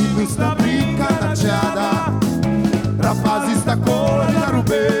 Menino sta brinca na ciada, rapaz sta corre na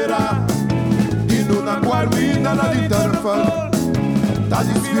rubeira, e luna guarmina lá di terfel, ta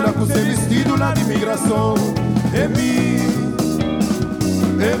desfila com seu vestido lá de imigração. E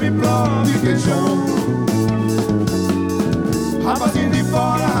mi provi che sono rapazinho di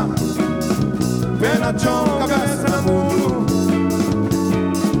fora, pena ciò cabeça na mundo.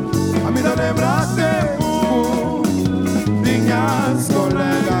 A me da lembrar tempo minhas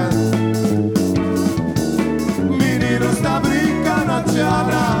colegas, menino sta brinca na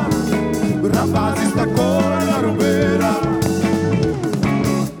ciada, rapaz sta corre na rubeira.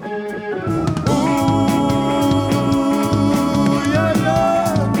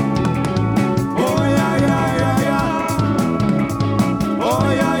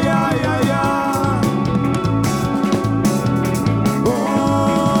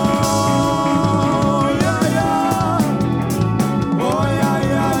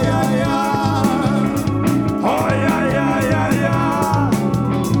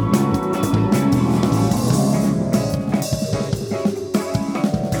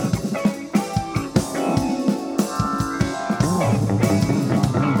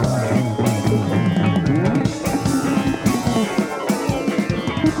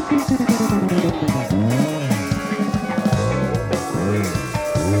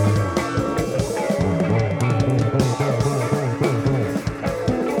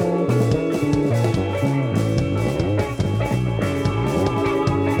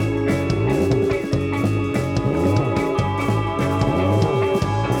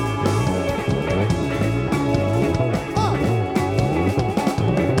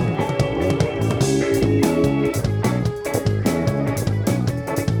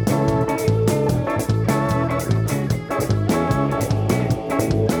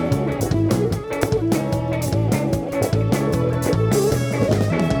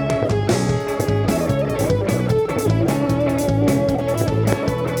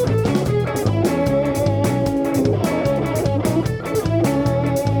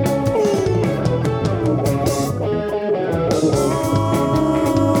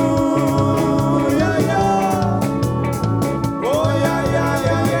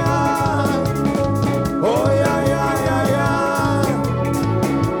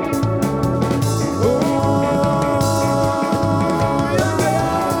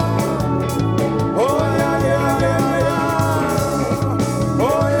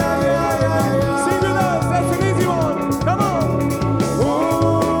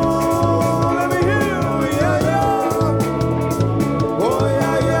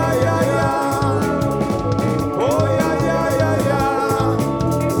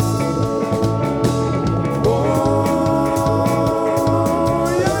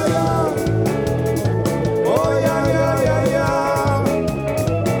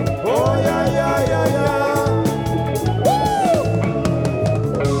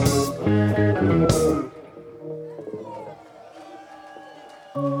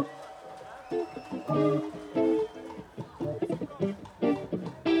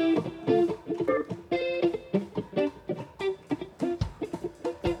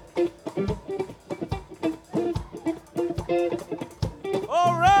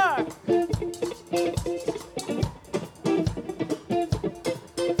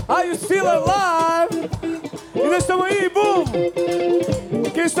 Are you still alive? Ainda estão aí, boom!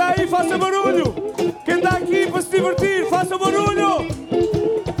 Quem está aí, faça barulho! Quem está aqui para se divertir, faça barulho!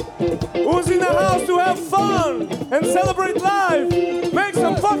 Who's in the house to have fun and celebrate life? Make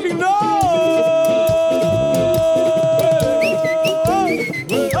some fucking noise!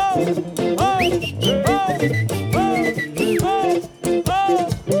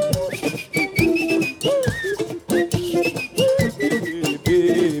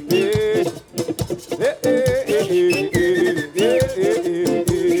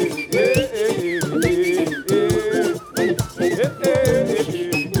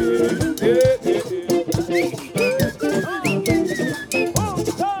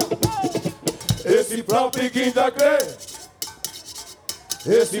 Esse próprio quinta crê,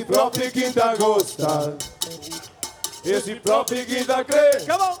 esse próprio quinta gosta, esse próprio quinta crê,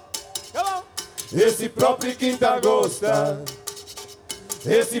 Come on! Come on! esse próprio quinta gosta,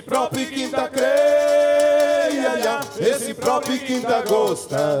 esse próprio quinta crê, esse próprio quinta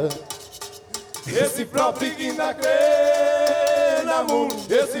gosta, esse próprio quinta crê, na mundo,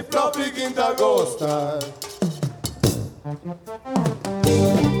 esse próprio quinta gosta.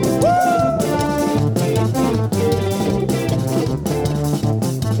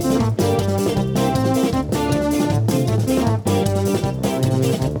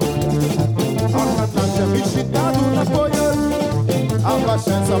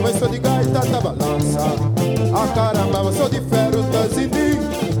 Abaixa mas sou de gaita da balança. Ah caramba, mas sou de ferro da zindi.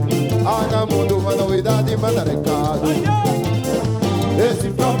 Ah na mundo uma novidade, manda recado. Esse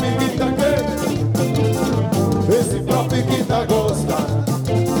próprio quinta crê, esse próprio quinta gosta,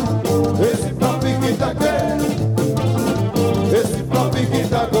 esse próprio quinta crê, esse próprio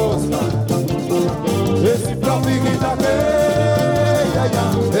quinta gosta, esse próprio quinta crê,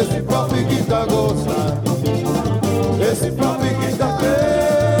 esse próprio quinta gosta, esse próprio quinta crê,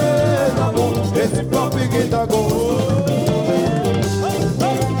 esse próprio quinta gosta.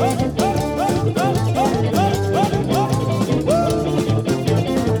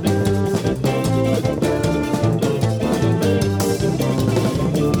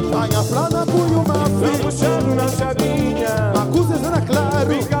 Puxando na chavinha, acusa era claro.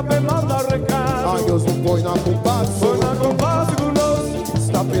 fica bem mal dar recado. Ai, Deus não põe na compasso. Foi na compasso conosco,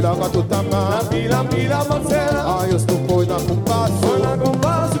 Está pilava tu na tamar. pila marcela. Ai, Deus não põe na compasso. Foi na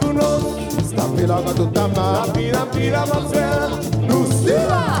compasso conosco, Está pilava tu tamar. na pila marcela.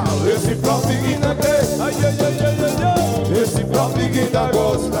 Lucila! Esse próprio quinta crê, Ai, ai, ai, ai, ai, ai. esse próprio quinta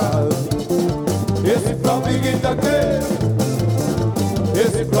gosta, esse próprio quinta crê,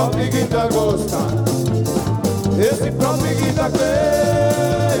 esse próprio quinta gosta, esse próprio quinta crê,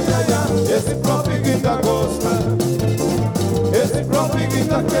 esse próprio quinta gosta, esse próprio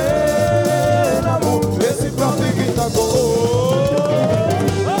quinta crê, esse próprio quinta gosta.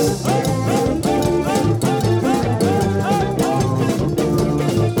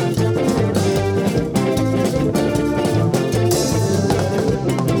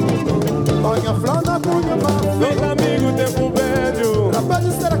 Banha flana, punha Meus mafia. amigos, tempo velho, Rapaz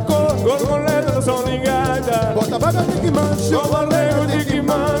de seracor. gorgoleta do som de gaita. Bota vaga de que manche. Cavaleiro de que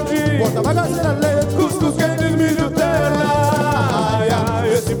mande, Bota bagaceira leite. cuscuz quente, milho terra. Ai,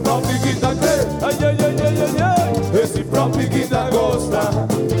 ai, Esse próprio quinta crê, ai, ai, ai, ai, ai, ai. esse próprio quinta gosta,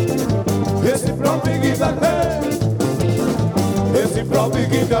 esse próprio quinta crê, esse próprio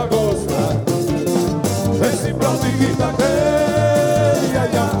quinta gosta, esse próprio quinta crê,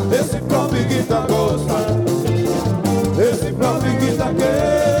 esse próprio quinta gosta, esse próprio quinta crê,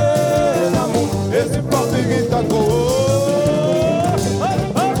 esse próprio quinta gosta.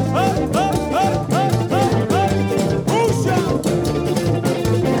 Puxa!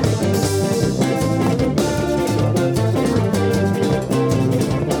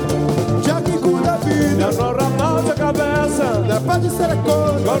 Já que cuida a vida. Já no ramal da cabeça, Rapaz de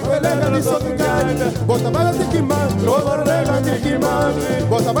seracor. gorgoleta do som de gaita. Bota vaga de que manche. Cavaleiro de que mande,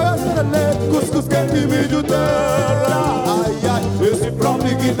 Bota bagaceira leite. cuscuz quente, milho terra. Ai, ai. Esse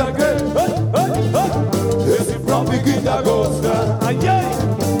próprio quinta crê, esse próprio quinta gosta, Ai, ai,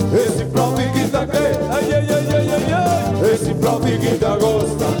 esse próprio quinta crê, ai, ai, ai, ai, ai, ai. esse próprio quinta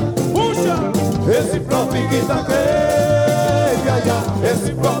gosta, Puxa! esse próprio quinta crê,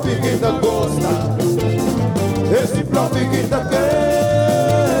 esse próprio quinta gosta, esse próprio quinta crê,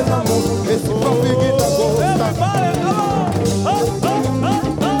 Esse próprio quinta gosta. Everybody, come on!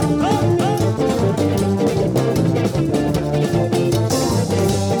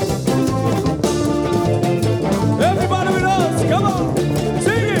 Everybody with us, come on!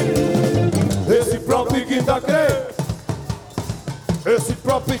 Sing it! esse próprio quinta crê, Esse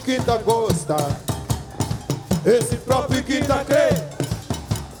próprio quinta gosta. esse próprio quinta crê,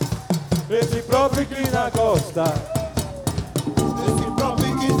 esse próprio que na gosta, esse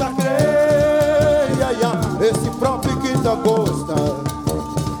próprio que tá creia, esse próprio que tá gosta,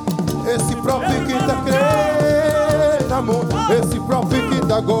 esse próprio que tá creia, amor, esse próprio que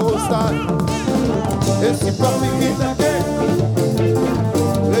tá gosta, esse próprio que tá creia,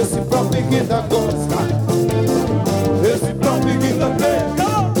 esse próprio que tá gosta, esse próprio que tá creia,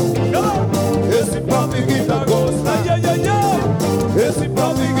 esse próprio que tá gosta, esse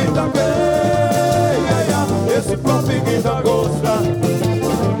próprio que tá creia, esse próprio que tá gosta,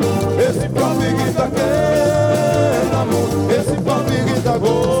 esse próprio que tá creia, amor, esse próprio que tá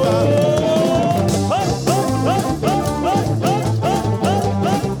gosta.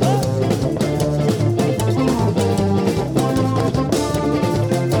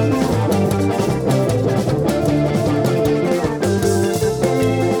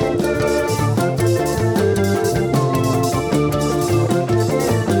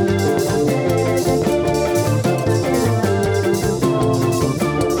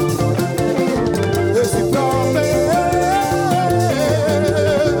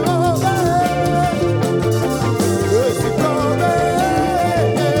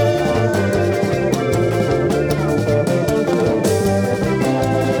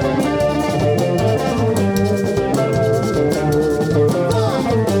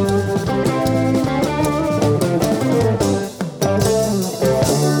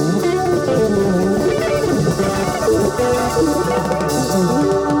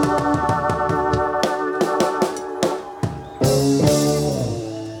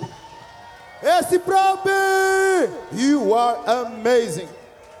 Esse Probe, you are amazing.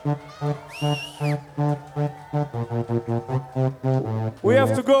 We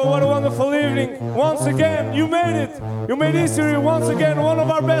have to go. What a wonderful evening. Once again, you made it. You made history once again. One of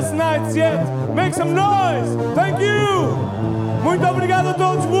our best nights yet. Make some noise. Thank you. Muito obrigado a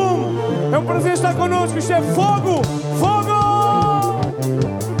todos. Boom. É um prazer estar connosco. Isto é Fogo. Fogo!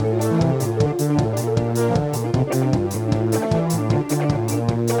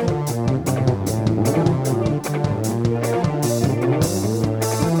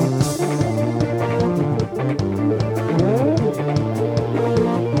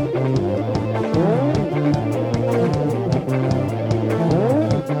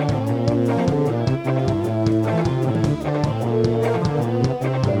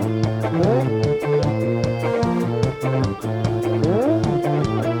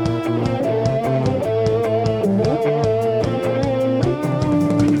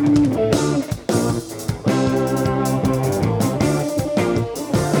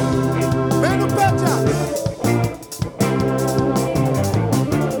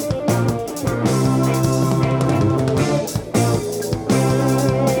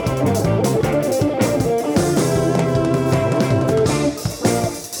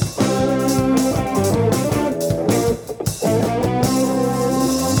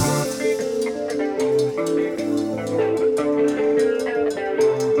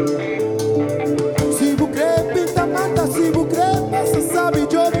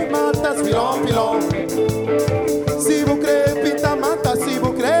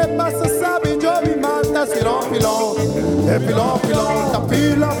 É pilão, pilão, tá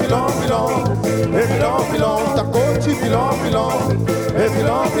pila, pilão, pilão. É pilão, pilão, tá coach, pilão, pilão. É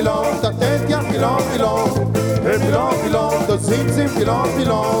pilão, pilão, tá tentia, pilão, pilão. É pilão, pilão, tô zim, pilão,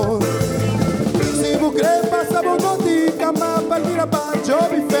 pilão. Se vous crê, passa bom conti, cama, palmira,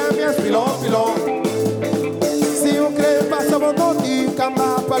 jovem, fêmeas, pilão, pilão. Se vous crê, passa bom conti,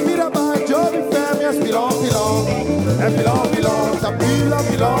 cama, palmira, jovem, fêmeas, pilão, pilão. É pilão, pilão, tá pila,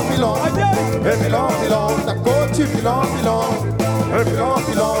 pilão, pilão. É pilão, pilão, tá coach, pilão, pilão. É pilão,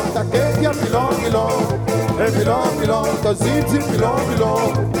 pilão, tá quente, pilão, pilão. É pilão, pilão, tá zim, pilão, pilão.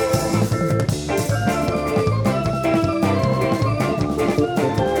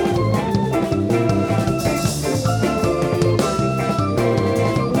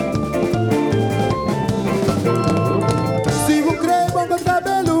 Se vous crê, bom com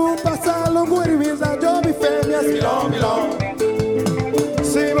cabelo, passa longo e visa, jovem, fêmeas, pilão, pilão.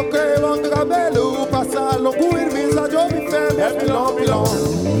 Se vous crê, bom com cabelo, passa longo e visa, jovem, fêmeas, pilão, pilão.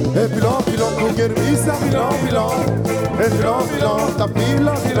 É pilão, pilão, com ermisa, pilão, pilão. É pilão, pilão, tá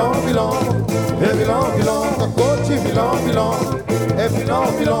pila, pilão, pilão. É pilão, pilão, tá coche, pilão, pilão. É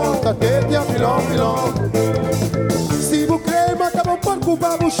pilão, pilão, tá tetia, pilão, pilão. Se vous crê, mata bom porco,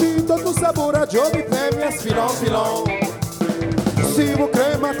 babuchito, tu sabora, jovem, fêmeas, pilão, pilão. Se vous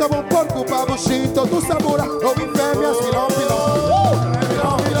crê, mata bom porco, babuchito, tu sabora, jovem, fêmeas, pilão, pilão. É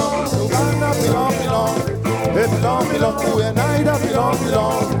pilão, pilão, tu gana, pilão, pilão. É pilão, pilão, tu é naira, pilão,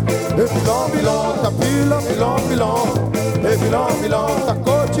 pilão. e filon filon, ta filon filon filon, e filon filon, ta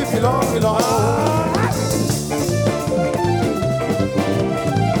coci filon filon.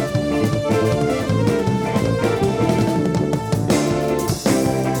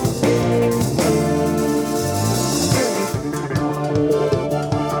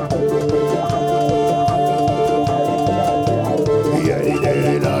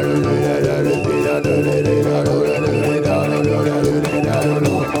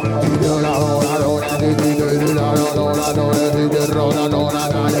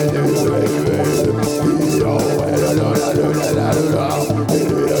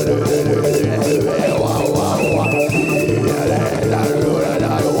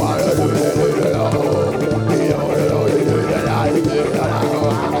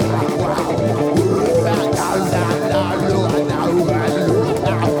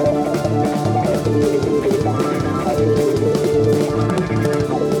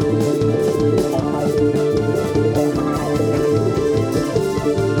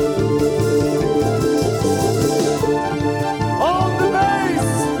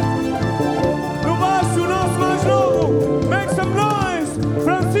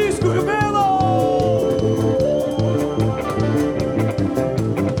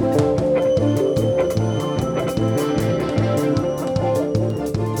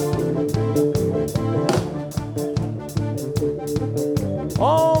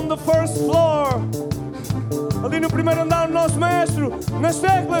 On the first floor, ali no primeiro andar, o nosso maestro, nas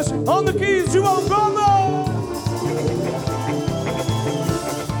teclas, on the keys, João Gomes.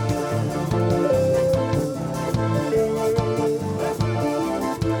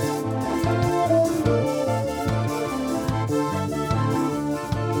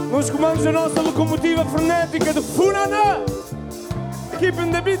 Nos comandos da nossa locomotiva frenética de Funaná,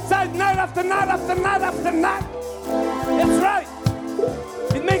 keeping the beat tight night after night after night after night. That's right.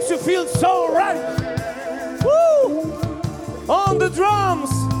 It makes you feel so right. Woo! On the drums,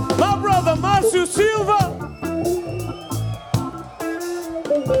 my brother Márcio Silva.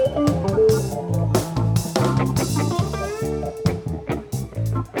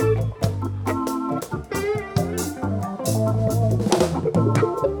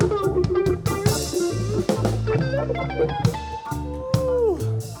 Woo!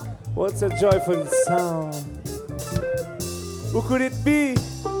 What's a joyful sound? Who could it be?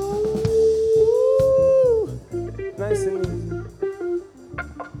 Woo! Nice and easy.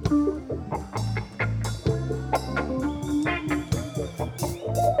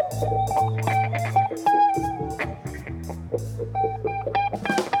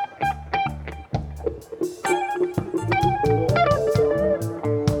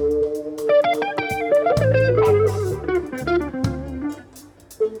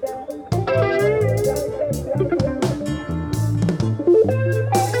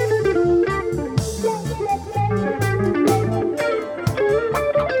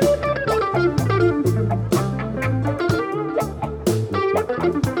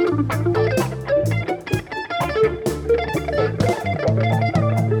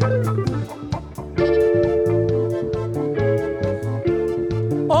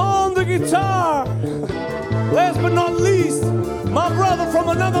 Guitar, last but not least, my brother from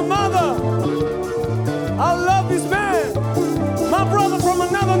another mother. I love this man, my brother from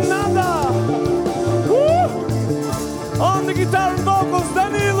another mother. Woo! On the guitar and vocals,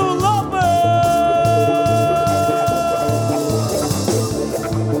 Danilo Lopez.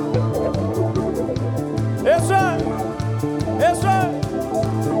 That's right, that's right,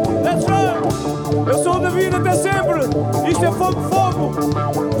 that's right. Eu sou o David até sempre. Isto é Fogo-Fogo.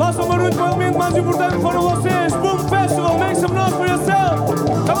 Façam barulho com o elemento mais importante que foram vocês. Boom Festival, make some noise for yourself.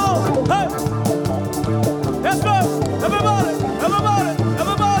 Come on, hey. That's right, everybody, everybody,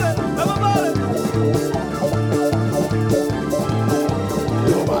 everybody, everybody.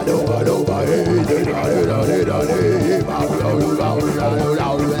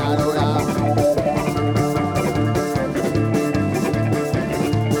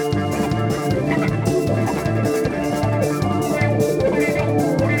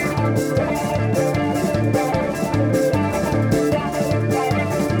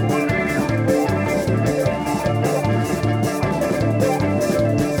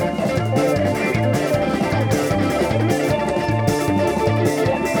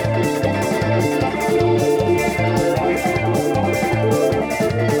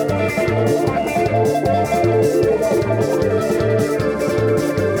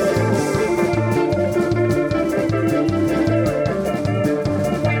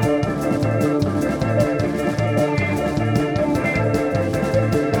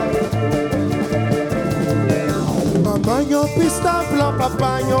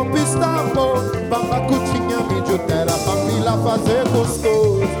 pistamo, bamba cucinha mi giutera, bambila fazer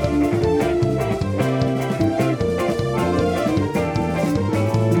gostoso.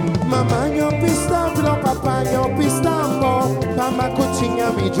 Mamãe eu pistamo, papai eu pistamo, bamba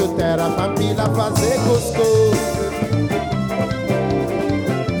cucinha mi giutera, bambila fazer gostoso.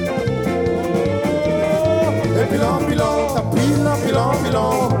 E pilão, pilão, tá pilão, pilão,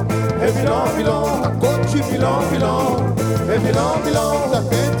 pilão. E pilão, pilão, tá coche, pilão, pilão. E pilão, pilão, tá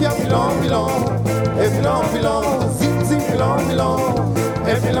tente, pilão, pilão. E pilão, pilão, tá zim, zim, pilão, pilão.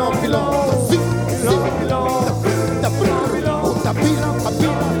 E pilão, pilão, tá zim, zim, pilão. Tá pilão, tá pilão, tá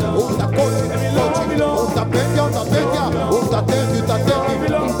pilão. Tá coche, coche. Tá tente, tá tente. Tá tente, tá tente.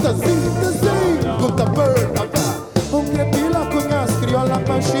 Tá zim, tá zim. Tá bird, tá bird. Que pila conhece, criolla,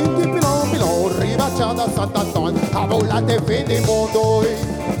 panchinti, pilão, pilão. Ribacciata, Sant'Antonio, a volate fin di mondo.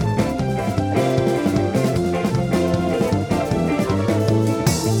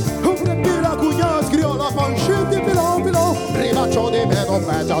 Panchinti, pilão, pilão. Ribaccio di meno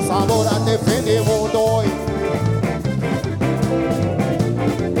peggio, savorate fin di mondo.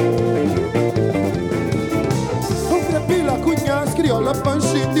 Pila cugnas, criolla,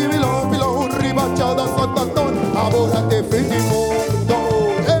 panchinti, pilão, pilão. Ribacciata, Sant'Antonio, savorate fin di mondo.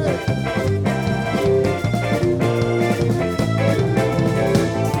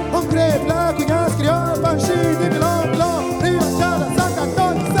 Pila cugnas, criolla, panchinti, pilão, pilão. Ribacciata,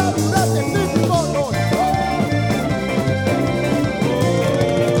 Sant'Antonio, savorate fin di mondo.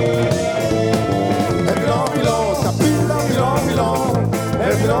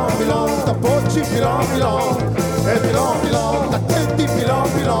 Pilão, pilão, tá pote, pilão, pilão. É pilão, pilão, tá tente, pilão,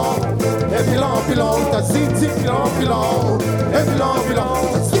 pilão. É pilão, pilão, tá zinzi, pilão, pilão. É pilão, pilão,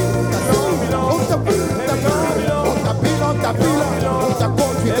 tá zinzi, pilão, tá pilão, tá pilão, tá pilão, tá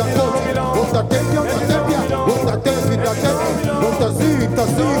cote, tá cote, tá tente, tá tente, tá tente, tá tente, tá zinzi, tá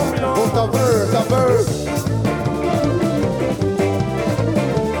zinzi, tá ver, tá ver.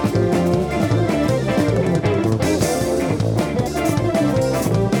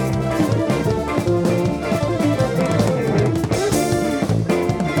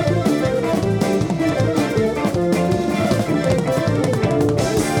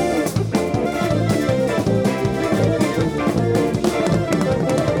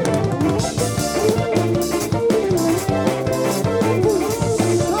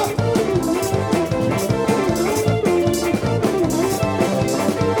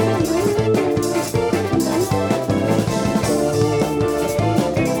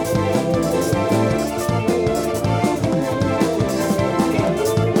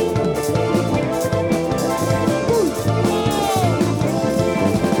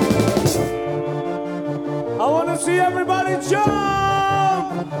 See everybody jump!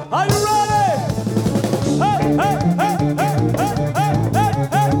 Are you ready? Hey, hey, hey, hey, hey, hey,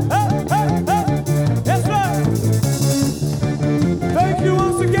 hey, hey, hey, hey. Yes, sir. Thank you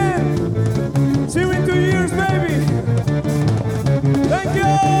once again. See you in 2 years, baby. Thank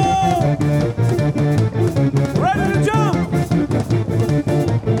you. Ready to jump?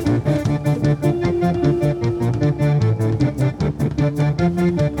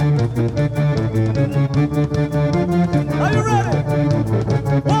 Are you ready?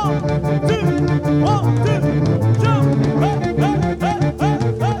 1, 2, 1, 2, jump! Hey, hey, hey, hey,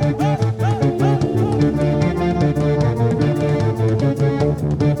 hey,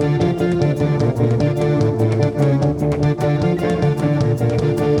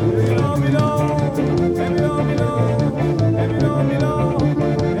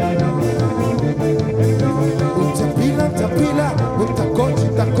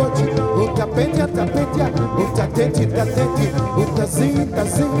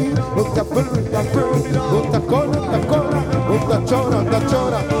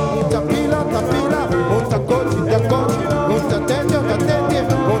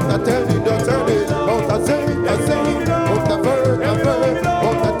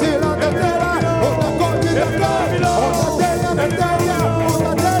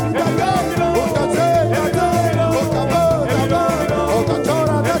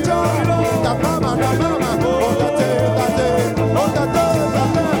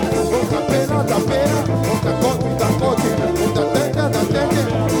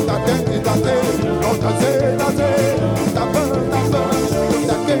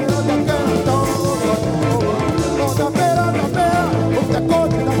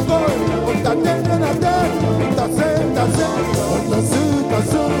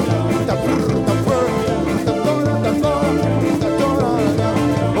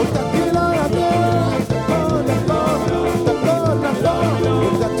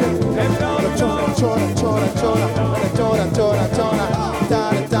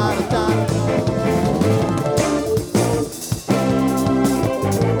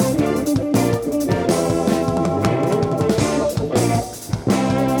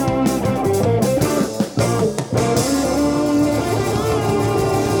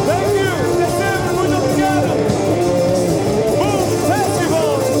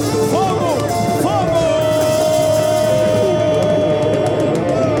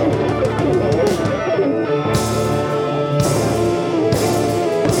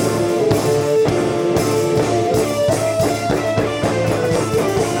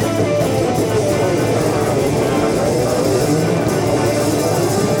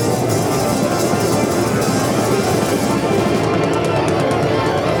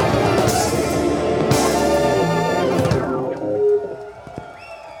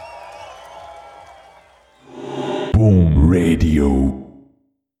 Radio.